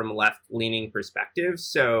come from left-leaning perspectives.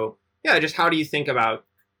 So yeah, just how do you think about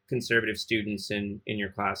conservative students in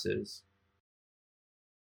your classes?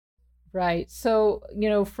 Right. So,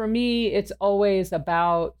 for me, it's always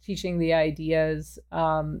about teaching the ideas,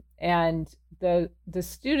 and the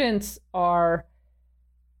students are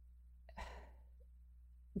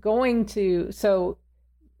going to, so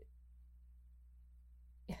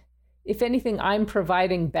if anything, I'm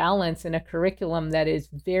providing balance in a curriculum that is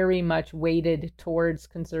very much weighted towards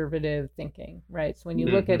conservative thinking, right? So when you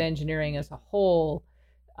look at engineering as a whole,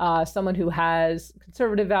 someone who has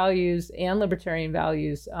conservative values and libertarian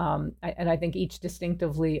values, and I think each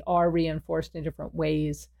distinctively are reinforced in different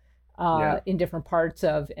ways in different parts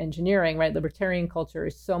of engineering, right? Libertarian culture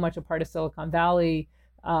is so much a part of Silicon Valley,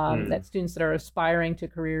 that students that are aspiring to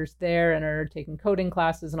careers there and are taking coding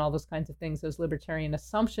classes and all those kinds of things, those libertarian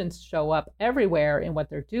assumptions show up everywhere in what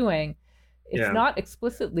they're doing. It's not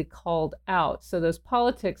explicitly called out. So those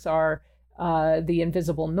politics are the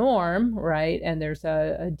invisible norm, right? And there's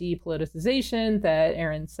a depoliticization that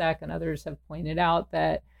Aaron Seck and others have pointed out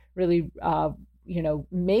that really,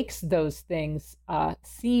 makes those things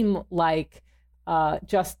seem like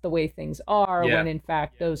just the way things are, when in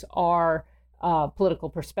fact those are political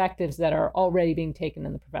perspectives that are already being taken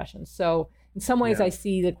in the profession. So in some ways, I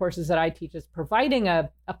see the courses that I teach as providing a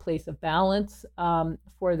place of balance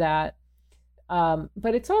for that.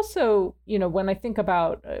 But it's also, when I think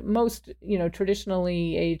about most,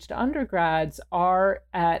 traditionally aged undergrads are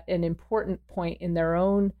at an important point in their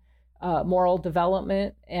own moral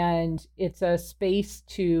development, and it's a space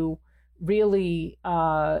to really,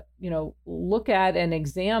 look at and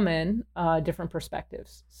examine different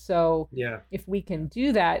perspectives. So if we can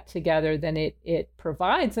do that together, then it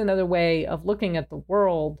provides another way of looking at the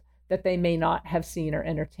world that they may not have seen or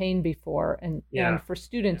entertained before. And for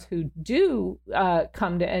students who do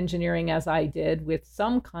come to engineering, as I did, with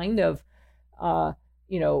some kind of,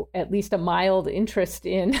 at least a mild interest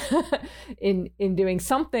in in doing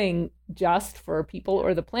something just for people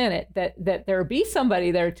or the planet, that there be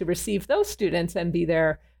somebody there to receive those students and be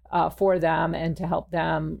there for them and to help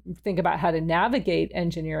them think about how to navigate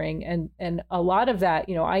engineering. And a lot of that,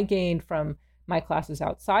 I gained from my classes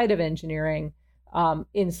outside of engineering,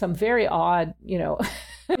 in some very odd,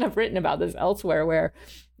 and I've written about this elsewhere, where,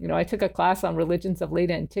 I took a class on religions of late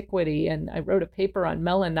antiquity, and I wrote a paper on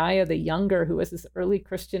Melaniah the Younger, who was this early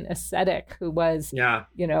Christian ascetic who was,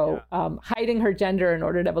 hiding her gender in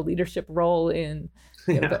order to have a leadership role in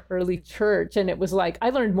the early church. And it was like, I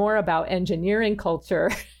learned more about engineering culture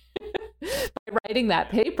by writing that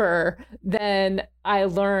paper than I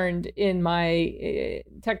learned in my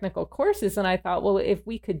technical courses. And I thought, well, if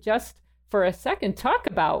we could just for a second talk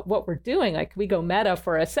about what we're doing, like, can we go meta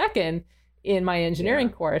for a second in my engineering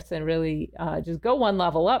course and really just go one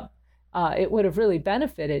level up, it would have really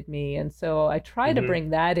benefited me. And so I try to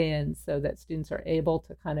bring that in so that students are able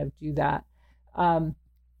to kind of do that.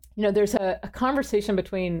 There's a conversation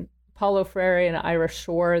between Paulo Freire and Ira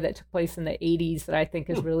Shore that took place in the 80s that I think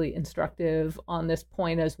is really instructive on this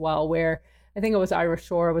point as well, where I think it was Ira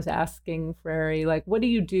Shore was asking Freire, like, what do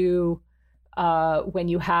you do when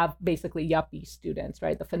you have basically yuppie students,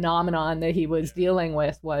 right? The phenomenon that he was dealing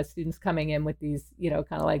with was students coming in with these, kind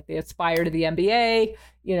of like they aspire to the MBA,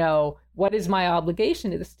 what is my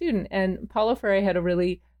obligation to the student? And Paulo Freire had a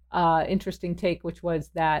really interesting take, which was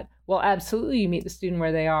that, well, absolutely, you meet the student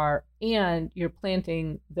where they are, and you're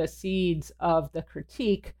planting the seeds of the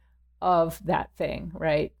critique of that thing,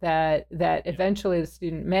 right? That eventually the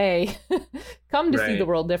student may come to see the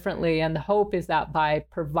world differently. And the hope is that by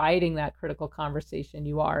providing that critical conversation,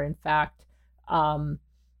 you are in fact, offering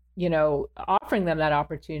them that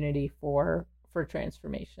opportunity for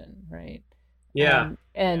transformation, right?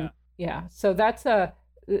 So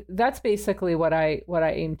that's basically what I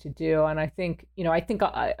aim to do. And I think,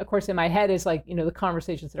 of course, in my head is like, the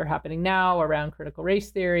conversations that are happening now around critical race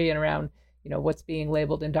theory and around, what's being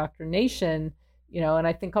labeled indoctrination, and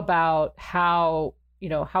I think about how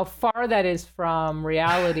far that is from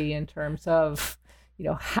reality in terms of,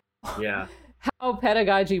 how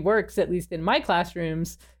pedagogy works, at least in my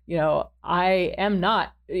classrooms. I am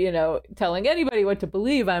not, telling anybody what to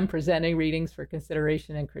believe. I'm presenting readings for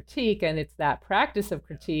consideration and critique. And it's that practice of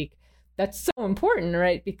critique that's so important,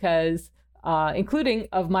 right? Because including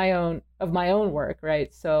of my own work,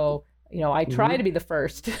 right? So, I try to be the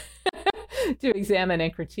first to examine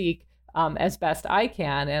and critique as best I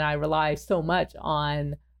can. And I rely so much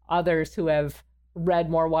on others who have read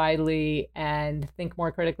more widely and think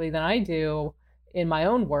more critically than I do in my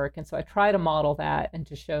own work. And so I try to model that and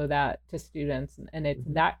to show that to students. And it's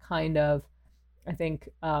that kind of, I think,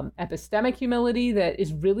 epistemic humility that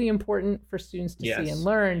is really important for students to see and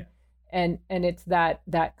learn. And it's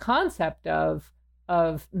that concept of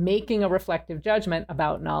making a reflective judgment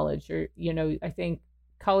about knowledge. Or, I think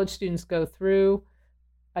college students go through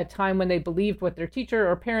a time when they believed what their teacher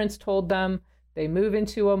or parents told them. They move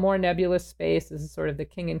into a more nebulous space. This is sort of the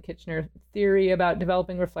King and Kitchener theory about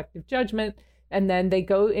developing reflective judgment. And then they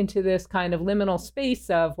go into this kind of liminal space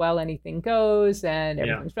of, well, anything goes and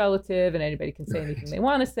everything's relative and anybody can say anything they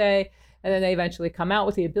want to say. And then they eventually come out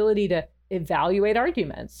with the ability to evaluate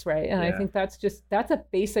arguments, right? And I think that's a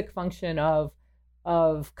basic function of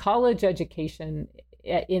college education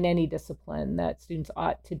in any discipline, that students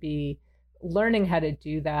ought to be learning how to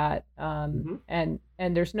do that. And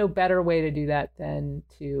there's no better way to do that than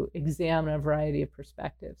to examine a variety of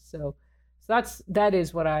perspectives. So that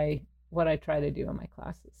is what I try to do in my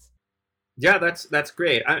classes. Yeah, that's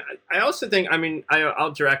great. I also think,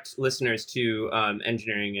 I'll direct listeners to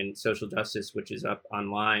Engineering and Social Justice, which is up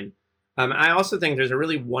online. I also think there's a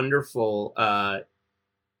really wonderful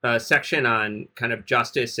section on kind of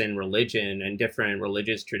justice and religion and different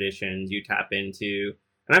religious traditions you tap into.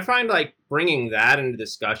 And I find like bringing that into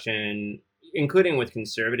discussion, including with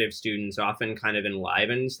conservative students, often kind of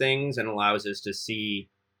enlivens things and allows us to see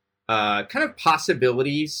kind of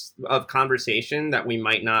possibilities of conversation that we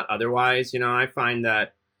might not otherwise. I find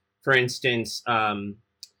that, for instance,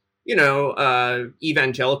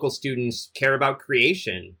 evangelical students care about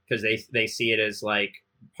creation because they see it as like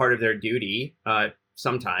part of their duty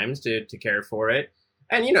sometimes to care for it.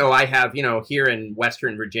 And, I have, here in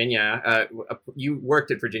Western Virginia, you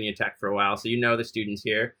worked at Virginia Tech for a while, so the students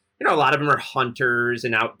here. A lot of them are hunters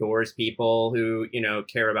and outdoors people who,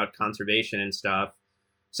 care about conservation and stuff.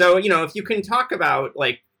 So, if you can talk about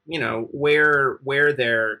like, where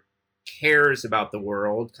their cares about the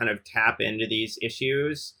world kind of tap into these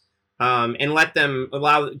issues and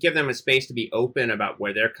give them a space to be open about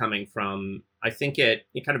where they're coming from, I think it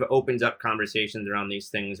kind of opens up conversations around these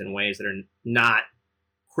things in ways that are not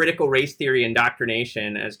critical race theory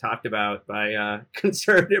indoctrination as talked about by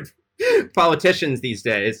conservative politicians these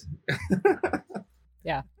days.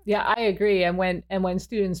 Yeah, I agree. And when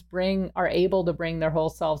students are able to bring their whole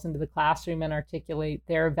selves into the classroom and articulate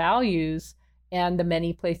their values and the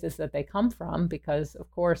many places that they come from, because of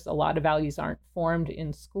course a lot of values aren't formed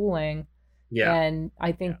in schooling. Yeah. And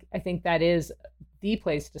I think that is the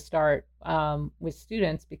place to start with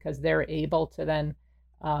students, because they're able to then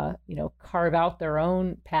carve out their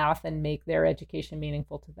own path and make their education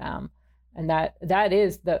meaningful to them. And that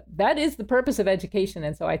is the purpose of education.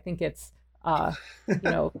 And so I think it's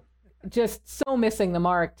just so missing the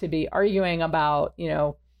mark to be arguing about,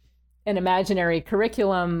 an imaginary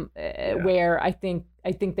curriculum where I think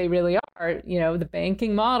they really are, the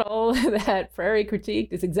banking model that Freire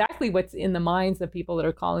critiqued is exactly what's in the minds of people that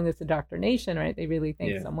are calling this indoctrination, right? They really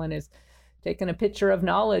think someone is taking a picture of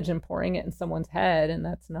knowledge and pouring it in someone's head. And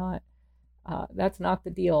that's not the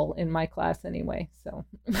deal in my class anyway. So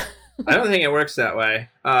I don't think it works that way,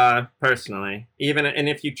 personally. And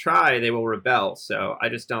if you try, they will rebel. So I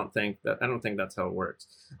don't think that's how it works.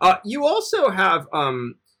 You also have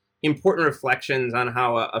important reflections on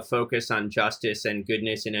how a focus on justice and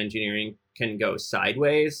goodness in engineering can go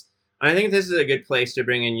sideways. And I think this is a good place to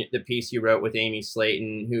bring in the piece you wrote with Amy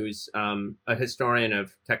Slayton, who's a historian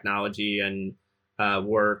of technology and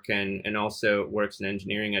work and also works in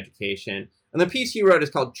engineering education. And the piece you wrote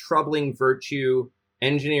is called Troubling Virtue,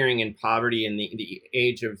 Engineering and Poverty in the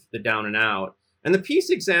Age of the Down and Out. And the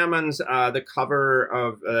piece examines the cover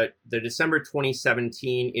of the December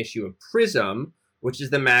 2017 issue of Prism, which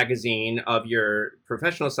is the magazine of your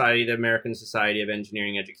professional society, the American Society of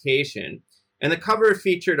Engineering Education. And the cover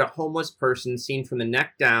featured a homeless person seen from the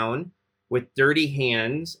neck down with dirty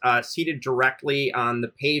hands, seated directly on the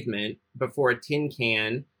pavement before a tin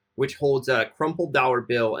can, which holds a crumpled dollar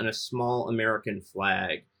bill and a small American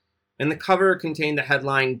flag. And the cover contained the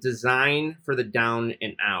headline, Design for the Down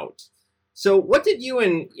and Out. So what did you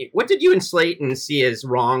and Slayton see as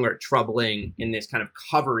wrong or troubling in this kind of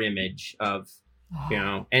cover image of,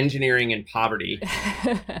 engineering and poverty?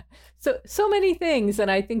 So many things. And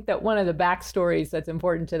I think that one of the backstories that's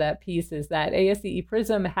important to that piece is that ASCE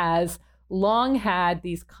Prism has long had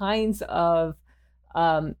these kinds of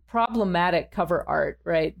problematic cover art,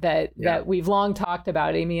 right? That we've long talked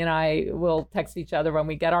about. Amy and I will text each other when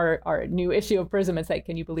we get our new issue of Prism and say,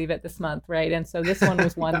 "Can you believe it this month?" Right? And so this one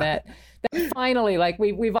was one that finally, like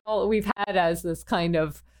we've had as this kind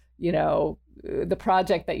of, the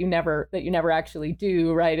project that you never actually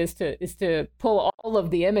do, right? Is to pull all of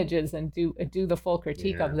the images and do the full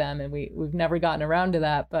critique of them, and we've never gotten around to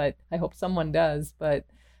that, but I hope someone does. But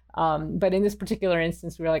in this particular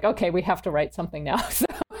instance, we were like, okay, we have to write something now.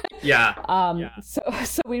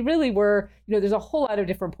 So we really were, there's a whole lot of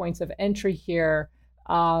different points of entry here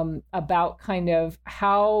about kind of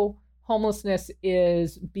how homelessness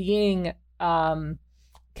is being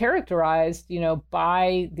characterized,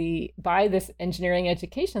 by this engineering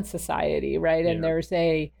education society, right? And there's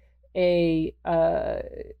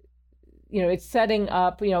it's setting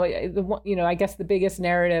up, I guess the biggest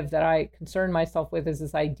narrative that I concern myself with is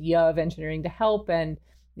this idea of engineering to help and,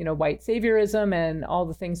 white saviorism and all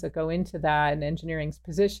the things that go into that, and engineering's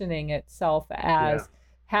positioning itself as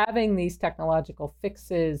having these technological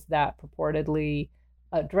fixes that purportedly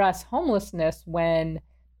address homelessness when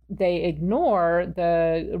they ignore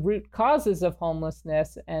the root causes of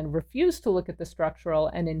homelessness and refuse to look at the structural.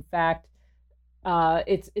 And in fact,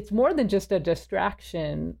 it's more than just a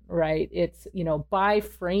distraction, right? It's, by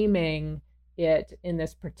framing it in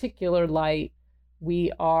this particular light,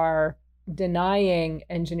 we are denying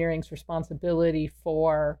engineering's responsibility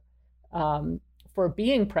for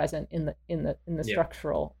being present in the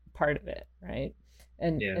structural part of it, right?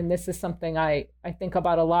 And this is something I think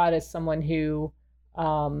about a lot as someone who,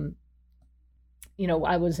 I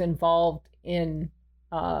was involved in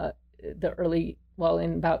about the early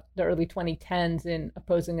 2010s in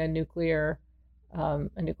opposing a nuclear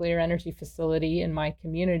energy facility in my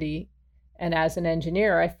community. And as an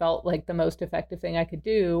engineer, I felt like the most effective thing I could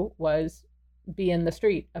do was be in the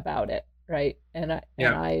street about it, right? And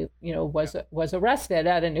I was arrested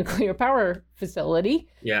at a nuclear power facility.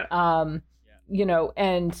 And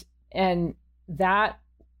that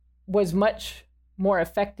was much more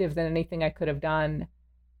effective than anything I could have done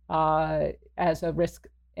as a risk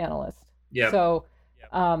analyst. So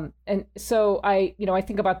and so I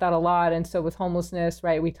think about that a lot. And so with homelessness,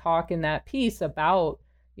 right, we talk in that piece about,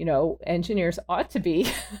 engineers ought to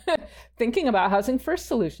be thinking about housing first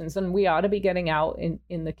solutions, and we ought to be getting out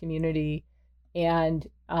in the community and,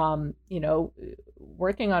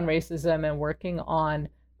 working on racism and working on,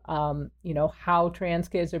 how trans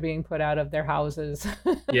kids are being put out of their houses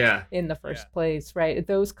in the first place, right?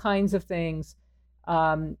 Those kinds of things.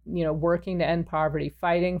 Working to end poverty,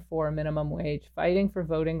 fighting for a minimum wage, fighting for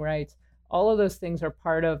voting rights, all of those things are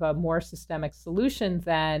part of a more systemic solution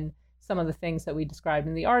than some of the things that we described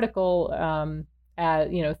in the article.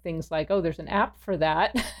 Things like, there's an app for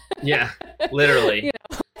that. Literally.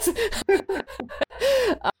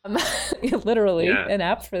 Literally an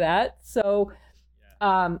app for that. So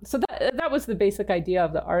that was the basic idea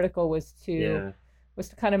of the article, was to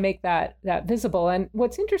kind of make that visible. And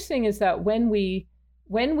what's interesting is that when we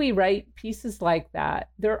write pieces like that,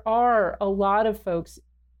 there are a lot of folks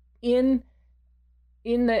in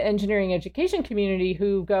the engineering education community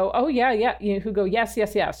who go, who go,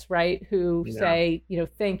 yes, right? Who say,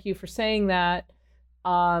 thank you for saying that.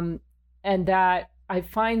 And that I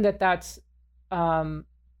find that that's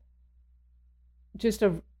just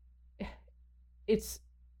it's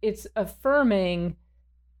affirming.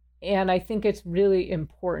 And I think it's really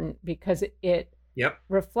important because it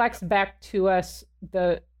reflects back to us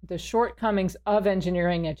the shortcomings of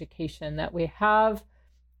engineering education, that we have,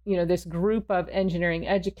 this group of engineering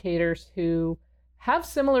educators who have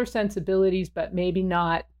similar sensibilities, but maybe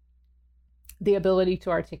not the ability to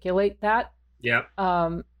articulate that.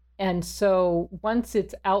 And so once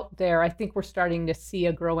it's out there, I think we're starting to see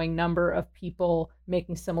a growing number of people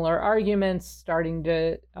making similar arguments, starting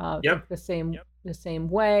to think the same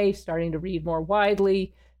way, starting to read more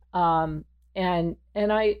widely. And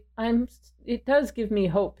it does give me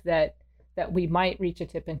hope that we might reach a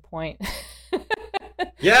tipping point.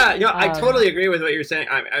 I totally agree with what you're saying.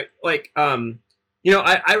 I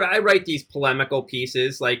write these polemical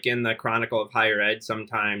pieces, like in the Chronicle of Higher Ed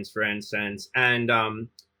sometimes, for instance. And,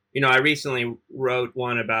 I recently wrote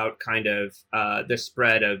one about kind of the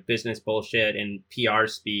spread of business bullshit and PR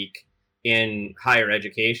speak in higher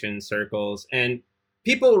education circles. And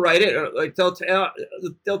people write it, like they'll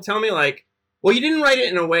tell me, like, well, you didn't write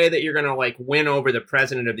it in a way that you're going to like win over the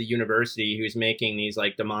president of the university who's making these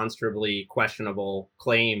like demonstrably questionable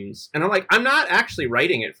claims. And I'm like, I'm not actually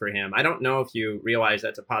writing it for him. I don't know if you realize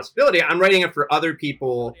that's a possibility. I'm writing it for other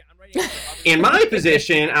people in my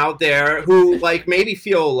position out there who like maybe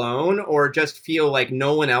feel alone or just feel like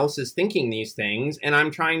no one else is thinking these things. And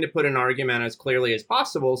I'm trying to put an argument as clearly as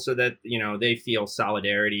possible so that, you know, they feel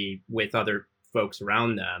solidarity with other folks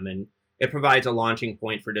around them. And it provides a launching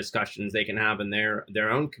point for discussions they can have in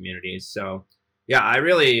their own communities. So yeah,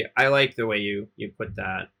 I like the way you put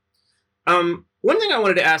that. One thing I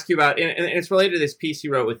wanted to ask you about, and it's related to this piece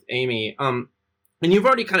you wrote with Amy, and you've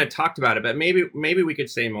already kind of talked about it, but maybe we could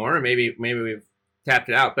say more, or maybe we've tapped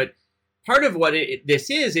it out. But part of what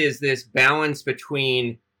this is this balance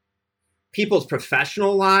between people's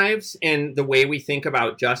professional lives and the way we think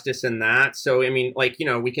about justice and that. So, I mean, like, you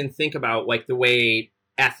know, we can think about like the way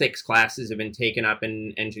ethics classes have been taken up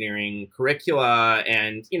in engineering curricula.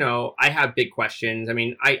 And, you know, I have big questions. I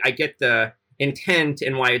mean, I get the intent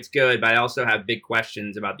and why it's good, but I also have big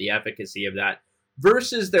questions about the efficacy of that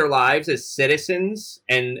versus their lives as citizens.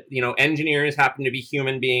 And, you know, engineers happen to be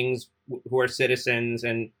human beings who are citizens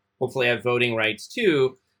and hopefully have voting rights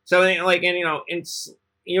too. So like, and, you know, it's,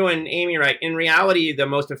 you and Amy, right? In reality, the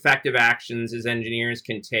most effective actions as engineers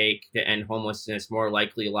can take to end homelessness more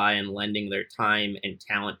likely lie in lending their time and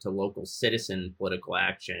talent to local citizen political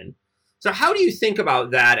action. So how do you think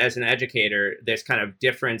about that as an educator, this kind of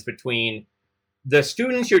difference between the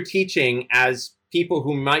students you're teaching as people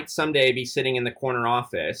who might someday be sitting in the corner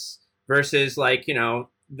office versus like, you know,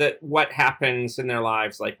 what happens in their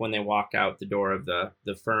lives, like when they walk out the door of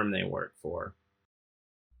the firm they work for?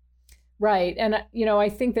 Right. And, you know, I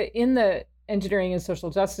think that in the engineering and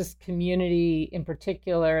social justice community in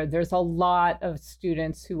particular, there's a lot of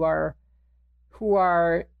students who are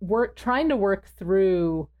trying to work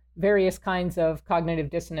through various kinds of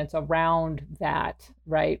cognitive dissonance around that,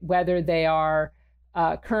 right? Whether they are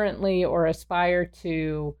currently or aspire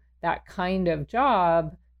to that kind of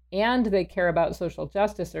job and they care about social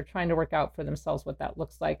justice, they're trying to work out for themselves what that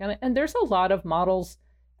looks like. And there's a lot of models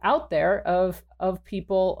out there of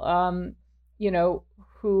people, you know,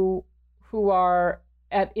 who are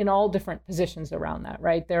in all different positions around that,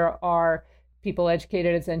 right? There are people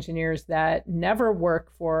educated as engineers that never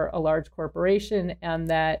work for a large corporation and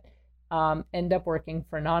that end up working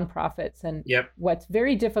for nonprofits. And what's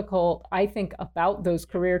very difficult, I think, about those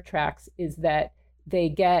career tracks is that they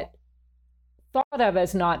get thought of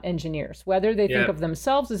as not engineers, whether they think of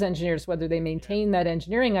themselves as engineers, whether they maintain that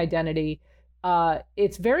engineering identity.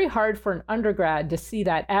 It's very hard for an undergrad to see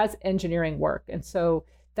that as engineering work. And so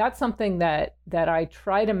that's something that I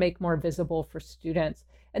try to make more visible for students.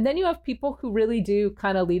 And then you have people who really do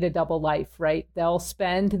kind of lead a double life, right? They'll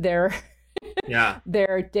spend their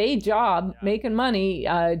their day job making money,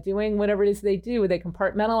 doing whatever it is they do. They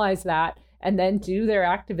compartmentalize that and then do their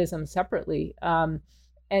activism separately.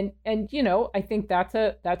 And you know, I think that's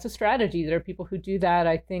a strategy. There are people who do that.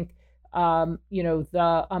 I think you know,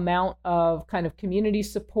 the amount of kind of community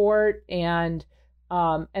support and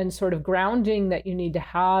sort of grounding that you need to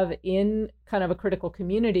have in kind of a critical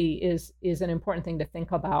community is an important thing to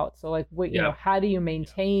think about. So like, you know, how do you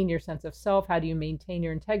maintain your sense of self? How do you maintain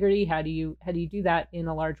your integrity? How do you do that in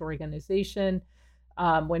a large organization?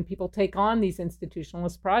 When people take on these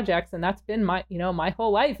institutionalist projects, and that's been my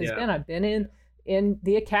whole life has been, I've been in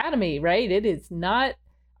the academy, right? It is not,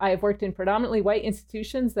 I've worked in predominantly white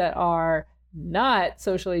institutions that are not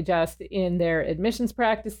socially just in their admissions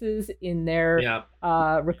practices, in their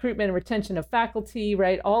recruitment and retention of faculty,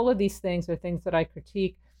 right? All of these things are things that I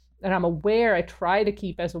critique. And I'm aware, I try to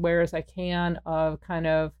keep as aware as I can of kind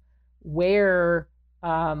of where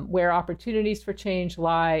opportunities for change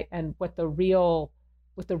lie and what the real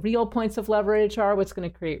points of leverage are, what's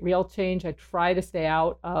going to create real change. I try to stay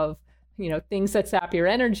out of, you know, things that sap your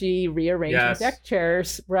energy, rearranging deck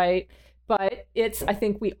chairs, right? But I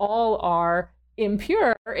think we all are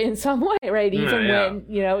impure in some way, right? Even when,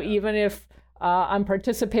 you know, even if I'm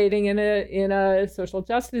participating in a social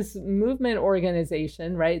justice movement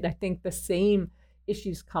organization, right? I think the same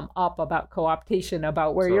issues come up about co-optation,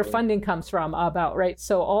 about where your funding comes from, about, right?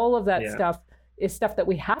 So all of that stuff is stuff that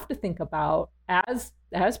we have to think about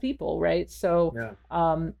as people, right? So,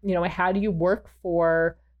 you know, how do you work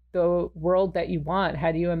for the world that you want?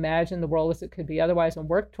 How do you imagine the world as it could be otherwise and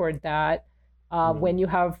work toward that when you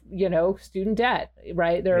have, you know, student debt,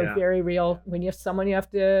 right? There are very real, when you have someone you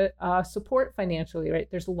have to support financially, right?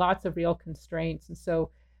 There's lots of real constraints. And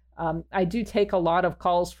so I do take a lot of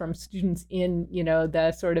calls from students in, you know,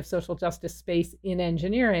 the sort of social justice space in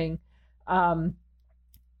engineering. And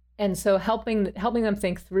And so helping them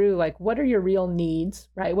think through, like, what are your real needs,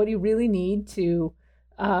 right? What do you really need to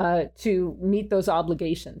meet those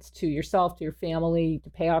obligations to yourself, to your family, to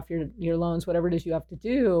pay off your loans, whatever it is you have to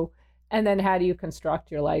do. And then how do you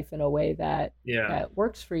construct your life in a way that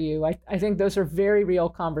works for you? I think those are very real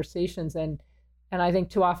conversations. And I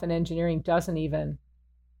think too often engineering doesn't even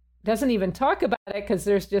talk about it because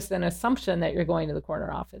there's just an assumption that you're going to the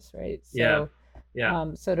corner office, right? So,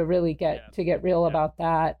 so to really get real about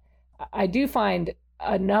that, I do find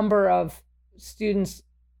a number of students,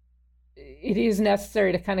 it is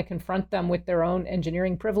necessary to kind of confront them with their own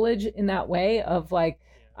engineering privilege in that way of like,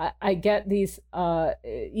 I get these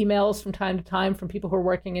emails from time to time from people who are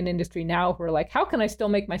working in industry now who are like, how can I still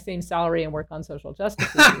make my same salary and work on social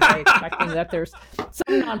justice issues, right? Expecting that there's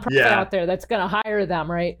some nonprofit out there that's going to hire them,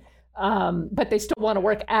 right? But they still want to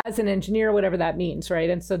work as an engineer, whatever that means, right?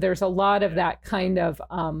 And so there's a lot of that kind of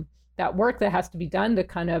that work that has to be done to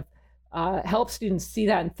kind of help students see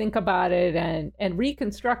that and think about it and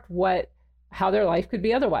reconstruct how their life could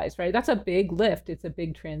be otherwise, right? That's a big lift. It's a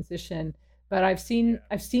big transition. But I've seen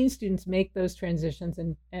students make those transitions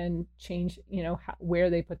and change, where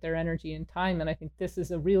they put their energy and time. And I think this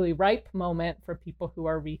is a really ripe moment for people who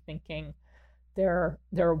are rethinking their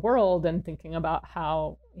world and thinking about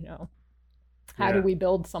how do we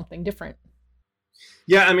build something different.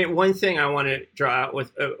 Yeah, I mean, one thing I want to draw out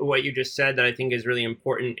with what you just said that I think is really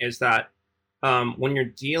important is that when you're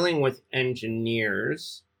dealing with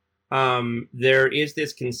engineers, there is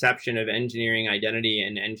this conception of engineering identity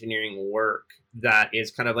and engineering work that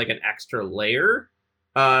is kind of like an extra layer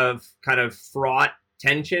of kind of fraught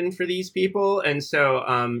tension for these people. And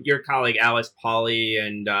so your colleague Alice Pauly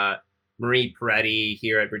and Marie Peretti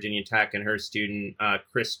here at Virginia Tech and her student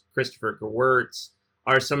Christopher Gewirtz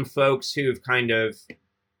are some folks who've kind of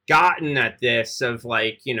gotten at this of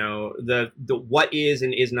like, the what is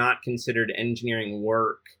and is not considered engineering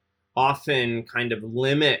work often kind of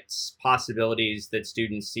limits possibilities that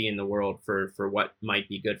students see in the world for what might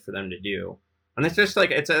be good for them to do. And it's just like,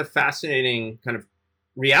 it's a fascinating kind of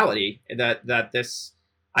reality that this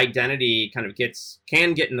identity kind of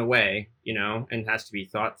can get in the way, and has to be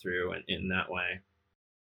thought through in that way.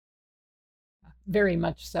 Very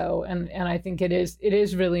much so. And I think it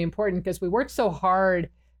is really important because we work so hard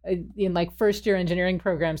in like first year engineering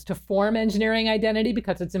programs to form engineering identity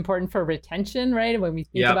because it's important for retention, right? When we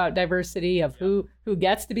think about diversity of who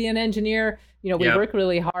gets to be an engineer, we work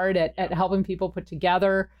really hard at helping people put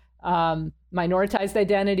together minoritized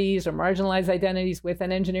identities or marginalized identities with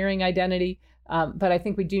an engineering identity. But I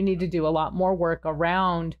think we do need to do a lot more work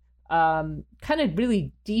around kind of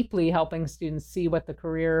really deeply helping students see what the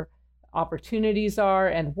career opportunities are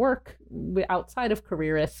and work outside of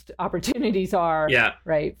careerist opportunities are,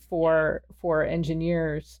 right, for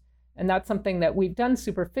engineers. And that's something that we've done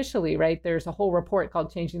superficially, right? There's a whole report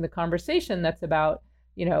called Changing the Conversation that's about,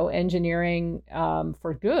 engineering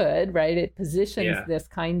for good, right? It positions this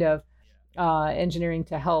kind of engineering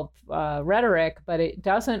to help rhetoric, but it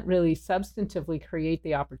doesn't really substantively create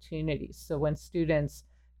the opportunities. So when students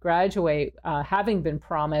graduate, having been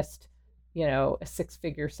promised a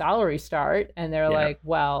 6-figure salary start, and they're like,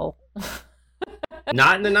 well,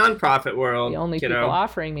 not in the nonprofit world. The only people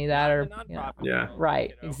offering me that are,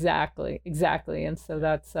 right, exactly. And so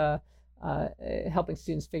that's helping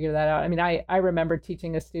students figure that out. I mean, I remember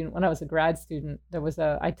teaching a student when I was a grad student.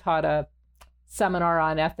 I taught a seminar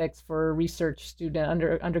on ethics for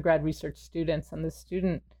undergrad research students, and the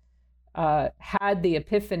student had the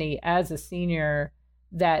epiphany as a senior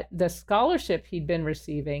that the scholarship he'd been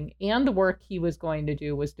receiving and the work he was going to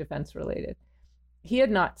do was defense related. He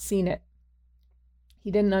had not seen it.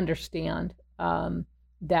 He didn't understand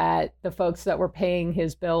that the folks that were paying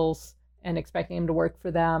his bills and expecting him to work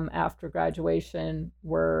for them after graduation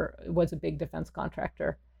was a big defense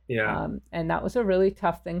contractor. And that was a really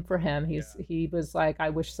tough thing for him. He was like, I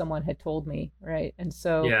wish someone had told me, right? And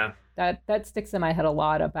so that sticks in my head a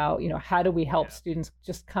lot about, how do we help students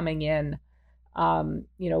just coming in, when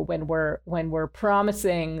we're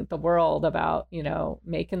promising the world about,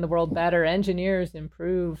 making the world better, engineers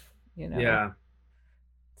improve,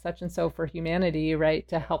 such and so for humanity, right?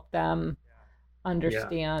 To help them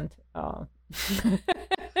understand.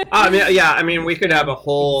 I mean, we could have a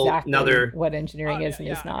whole another what engineering is and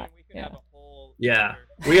is not. We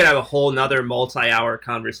could have a whole nother multi-hour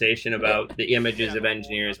conversation about the images of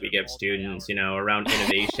engineers we give students, around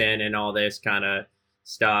innovation and all this kind of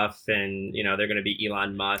stuff. And, they're going to be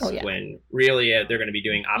Elon Musk when really they're going to be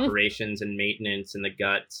doing operations and maintenance in the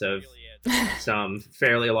guts of some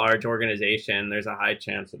fairly large organization. There's a high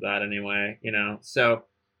chance of that anyway, So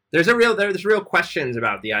there's real questions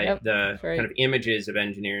about the Yep, the right. kind of images of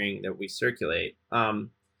engineering that we circulate.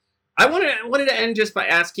 I wanted to end just by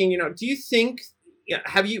asking, do you think,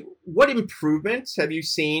 what improvements have you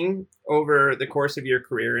seen over the course of your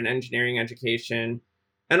career in engineering education?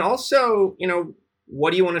 And also,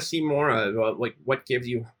 what do you want to see more of? Like, what do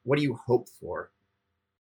you hope for?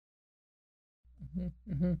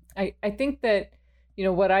 Mm-hmm. I think that,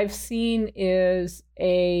 what I've seen is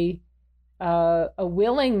a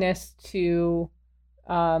willingness to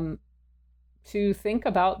think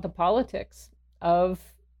about the politics of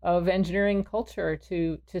engineering culture,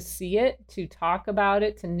 to see it, to talk about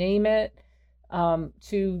it, to name it,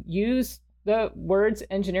 to use the words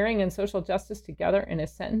engineering and social justice together in a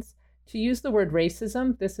sentence, to use the word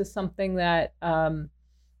racism. This is something that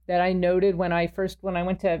that I noted when I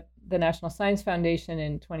went to the National Science Foundation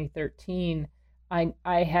in 2013.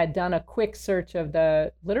 I had done a quick search of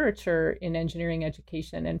the literature in engineering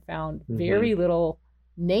education and found very little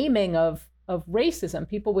naming of racism.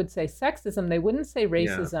 People would say sexism. They wouldn't say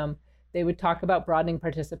racism. Yeah. They would talk about broadening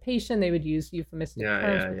participation. They would use euphemistic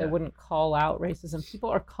terms, but they wouldn't call out racism. People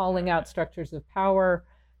are calling out structures of power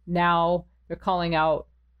now. They're calling out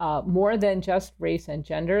more than just race and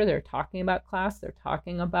gender. They're talking about class. They're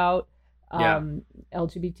talking about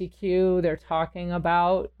LGBTQ. They're talking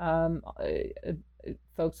about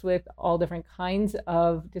folks with all different kinds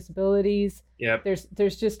of disabilities. Yep.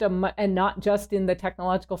 There's just and not just in the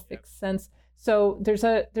technological fixed sense. So there's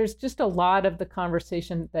just a lot of the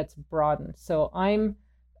conversation that's broadened. So I'm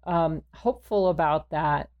hopeful about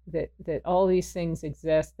that all these things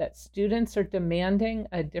exist, that students are demanding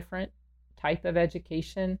a different type of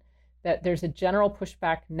education, that there's a general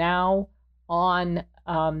pushback now on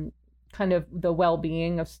kind of the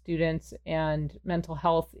well-being of students and mental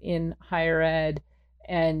health in higher ed.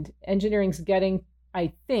 And engineering's getting,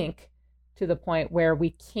 I think, to the point where we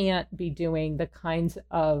can't be doing the kinds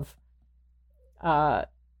of, I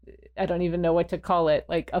don't even know what to call it,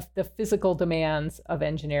 like of the physical demands of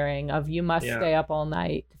engineering, of you must stay up all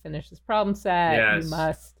night to finish this problem set.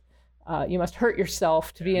 Yes. You must hurt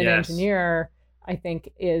yourself to be an engineer, I think,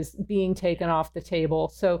 is being taken off the table.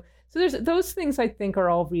 So there's those things I think are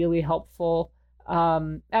all really helpful.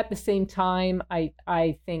 At the same time,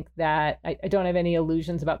 I think that I don't have any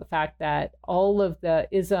illusions about the fact that all of the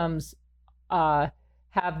isms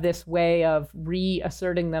have this way of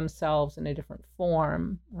reasserting themselves in a different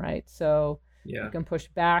form, right? So you can push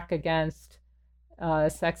back against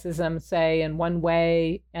sexism, say, in one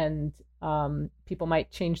way, and people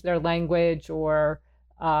might change their language or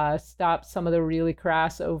stop some of the really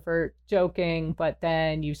crass, overt joking, but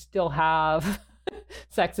then you still have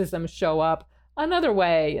sexism show up another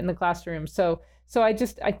way in the classroom. So I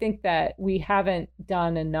think that we haven't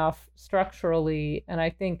done enough structurally, and I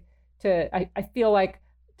think I feel like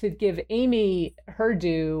to give Amy her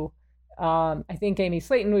due, I think Amy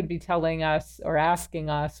Slayton would be telling us or asking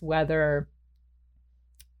us whether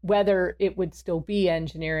it would still be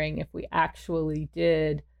engineering if we actually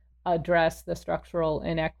did address the structural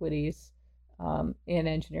inequities in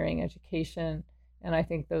engineering education. And I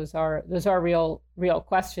think those are real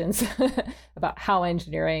questions about how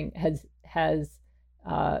engineering has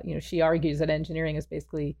she argues that engineering has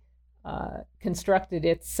basically constructed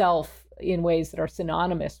itself in ways that are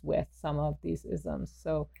synonymous with some of these isms.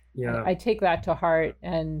 So I take that to heart,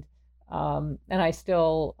 and I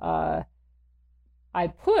still I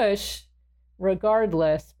push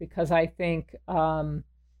regardless, because I think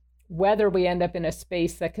whether we end up in a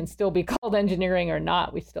space that can still be called engineering or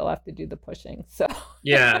not, we still have to do the pushing. So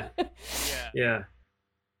yeah.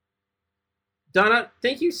 Donna,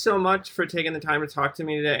 thank you so much for taking the time to talk to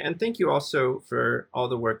me today, and thank you also for all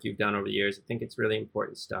the work you've done over the years. I think it's really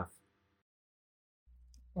important stuff.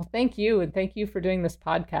 Well, thank you, and thank you for doing this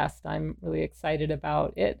podcast. I'm really excited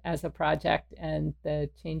about it as a project and the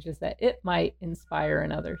changes that it might inspire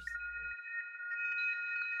in others.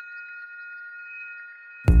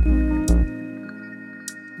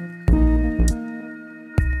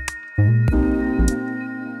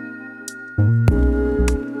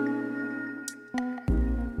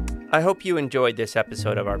 I hope you enjoyed this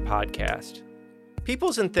episode of our podcast.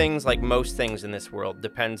 Peoples and things, like most things in this world,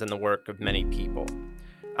 depends on the work of many people.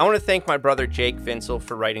 I want to thank my brother Jake Vinsel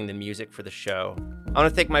for writing the music for the show. I want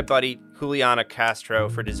to thank my buddy Juliana Castro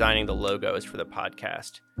for designing the logos for the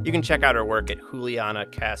podcast. You can check out her work at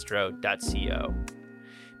julianacastro.co.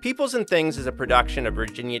 Peoples and Things is a production of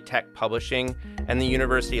Virginia Tech Publishing and the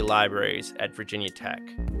University Libraries at Virginia Tech.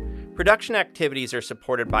 Production activities are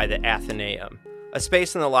supported by the Athenaeum, a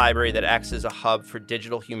space in the library that acts as a hub for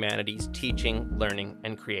digital humanities teaching, learning,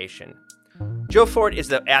 and creation. Joe Ford is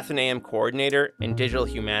the Athenaeum Coordinator and Digital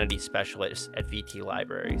Humanities Specialist at VT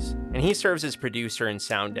Libraries, and he serves as producer and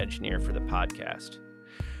sound engineer for the podcast.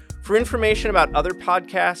 For information about other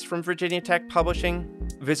podcasts from Virginia Tech Publishing,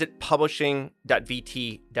 visit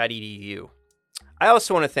publishing.vt.edu. I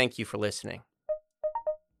also want to thank you for listening.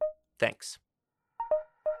 Thanks.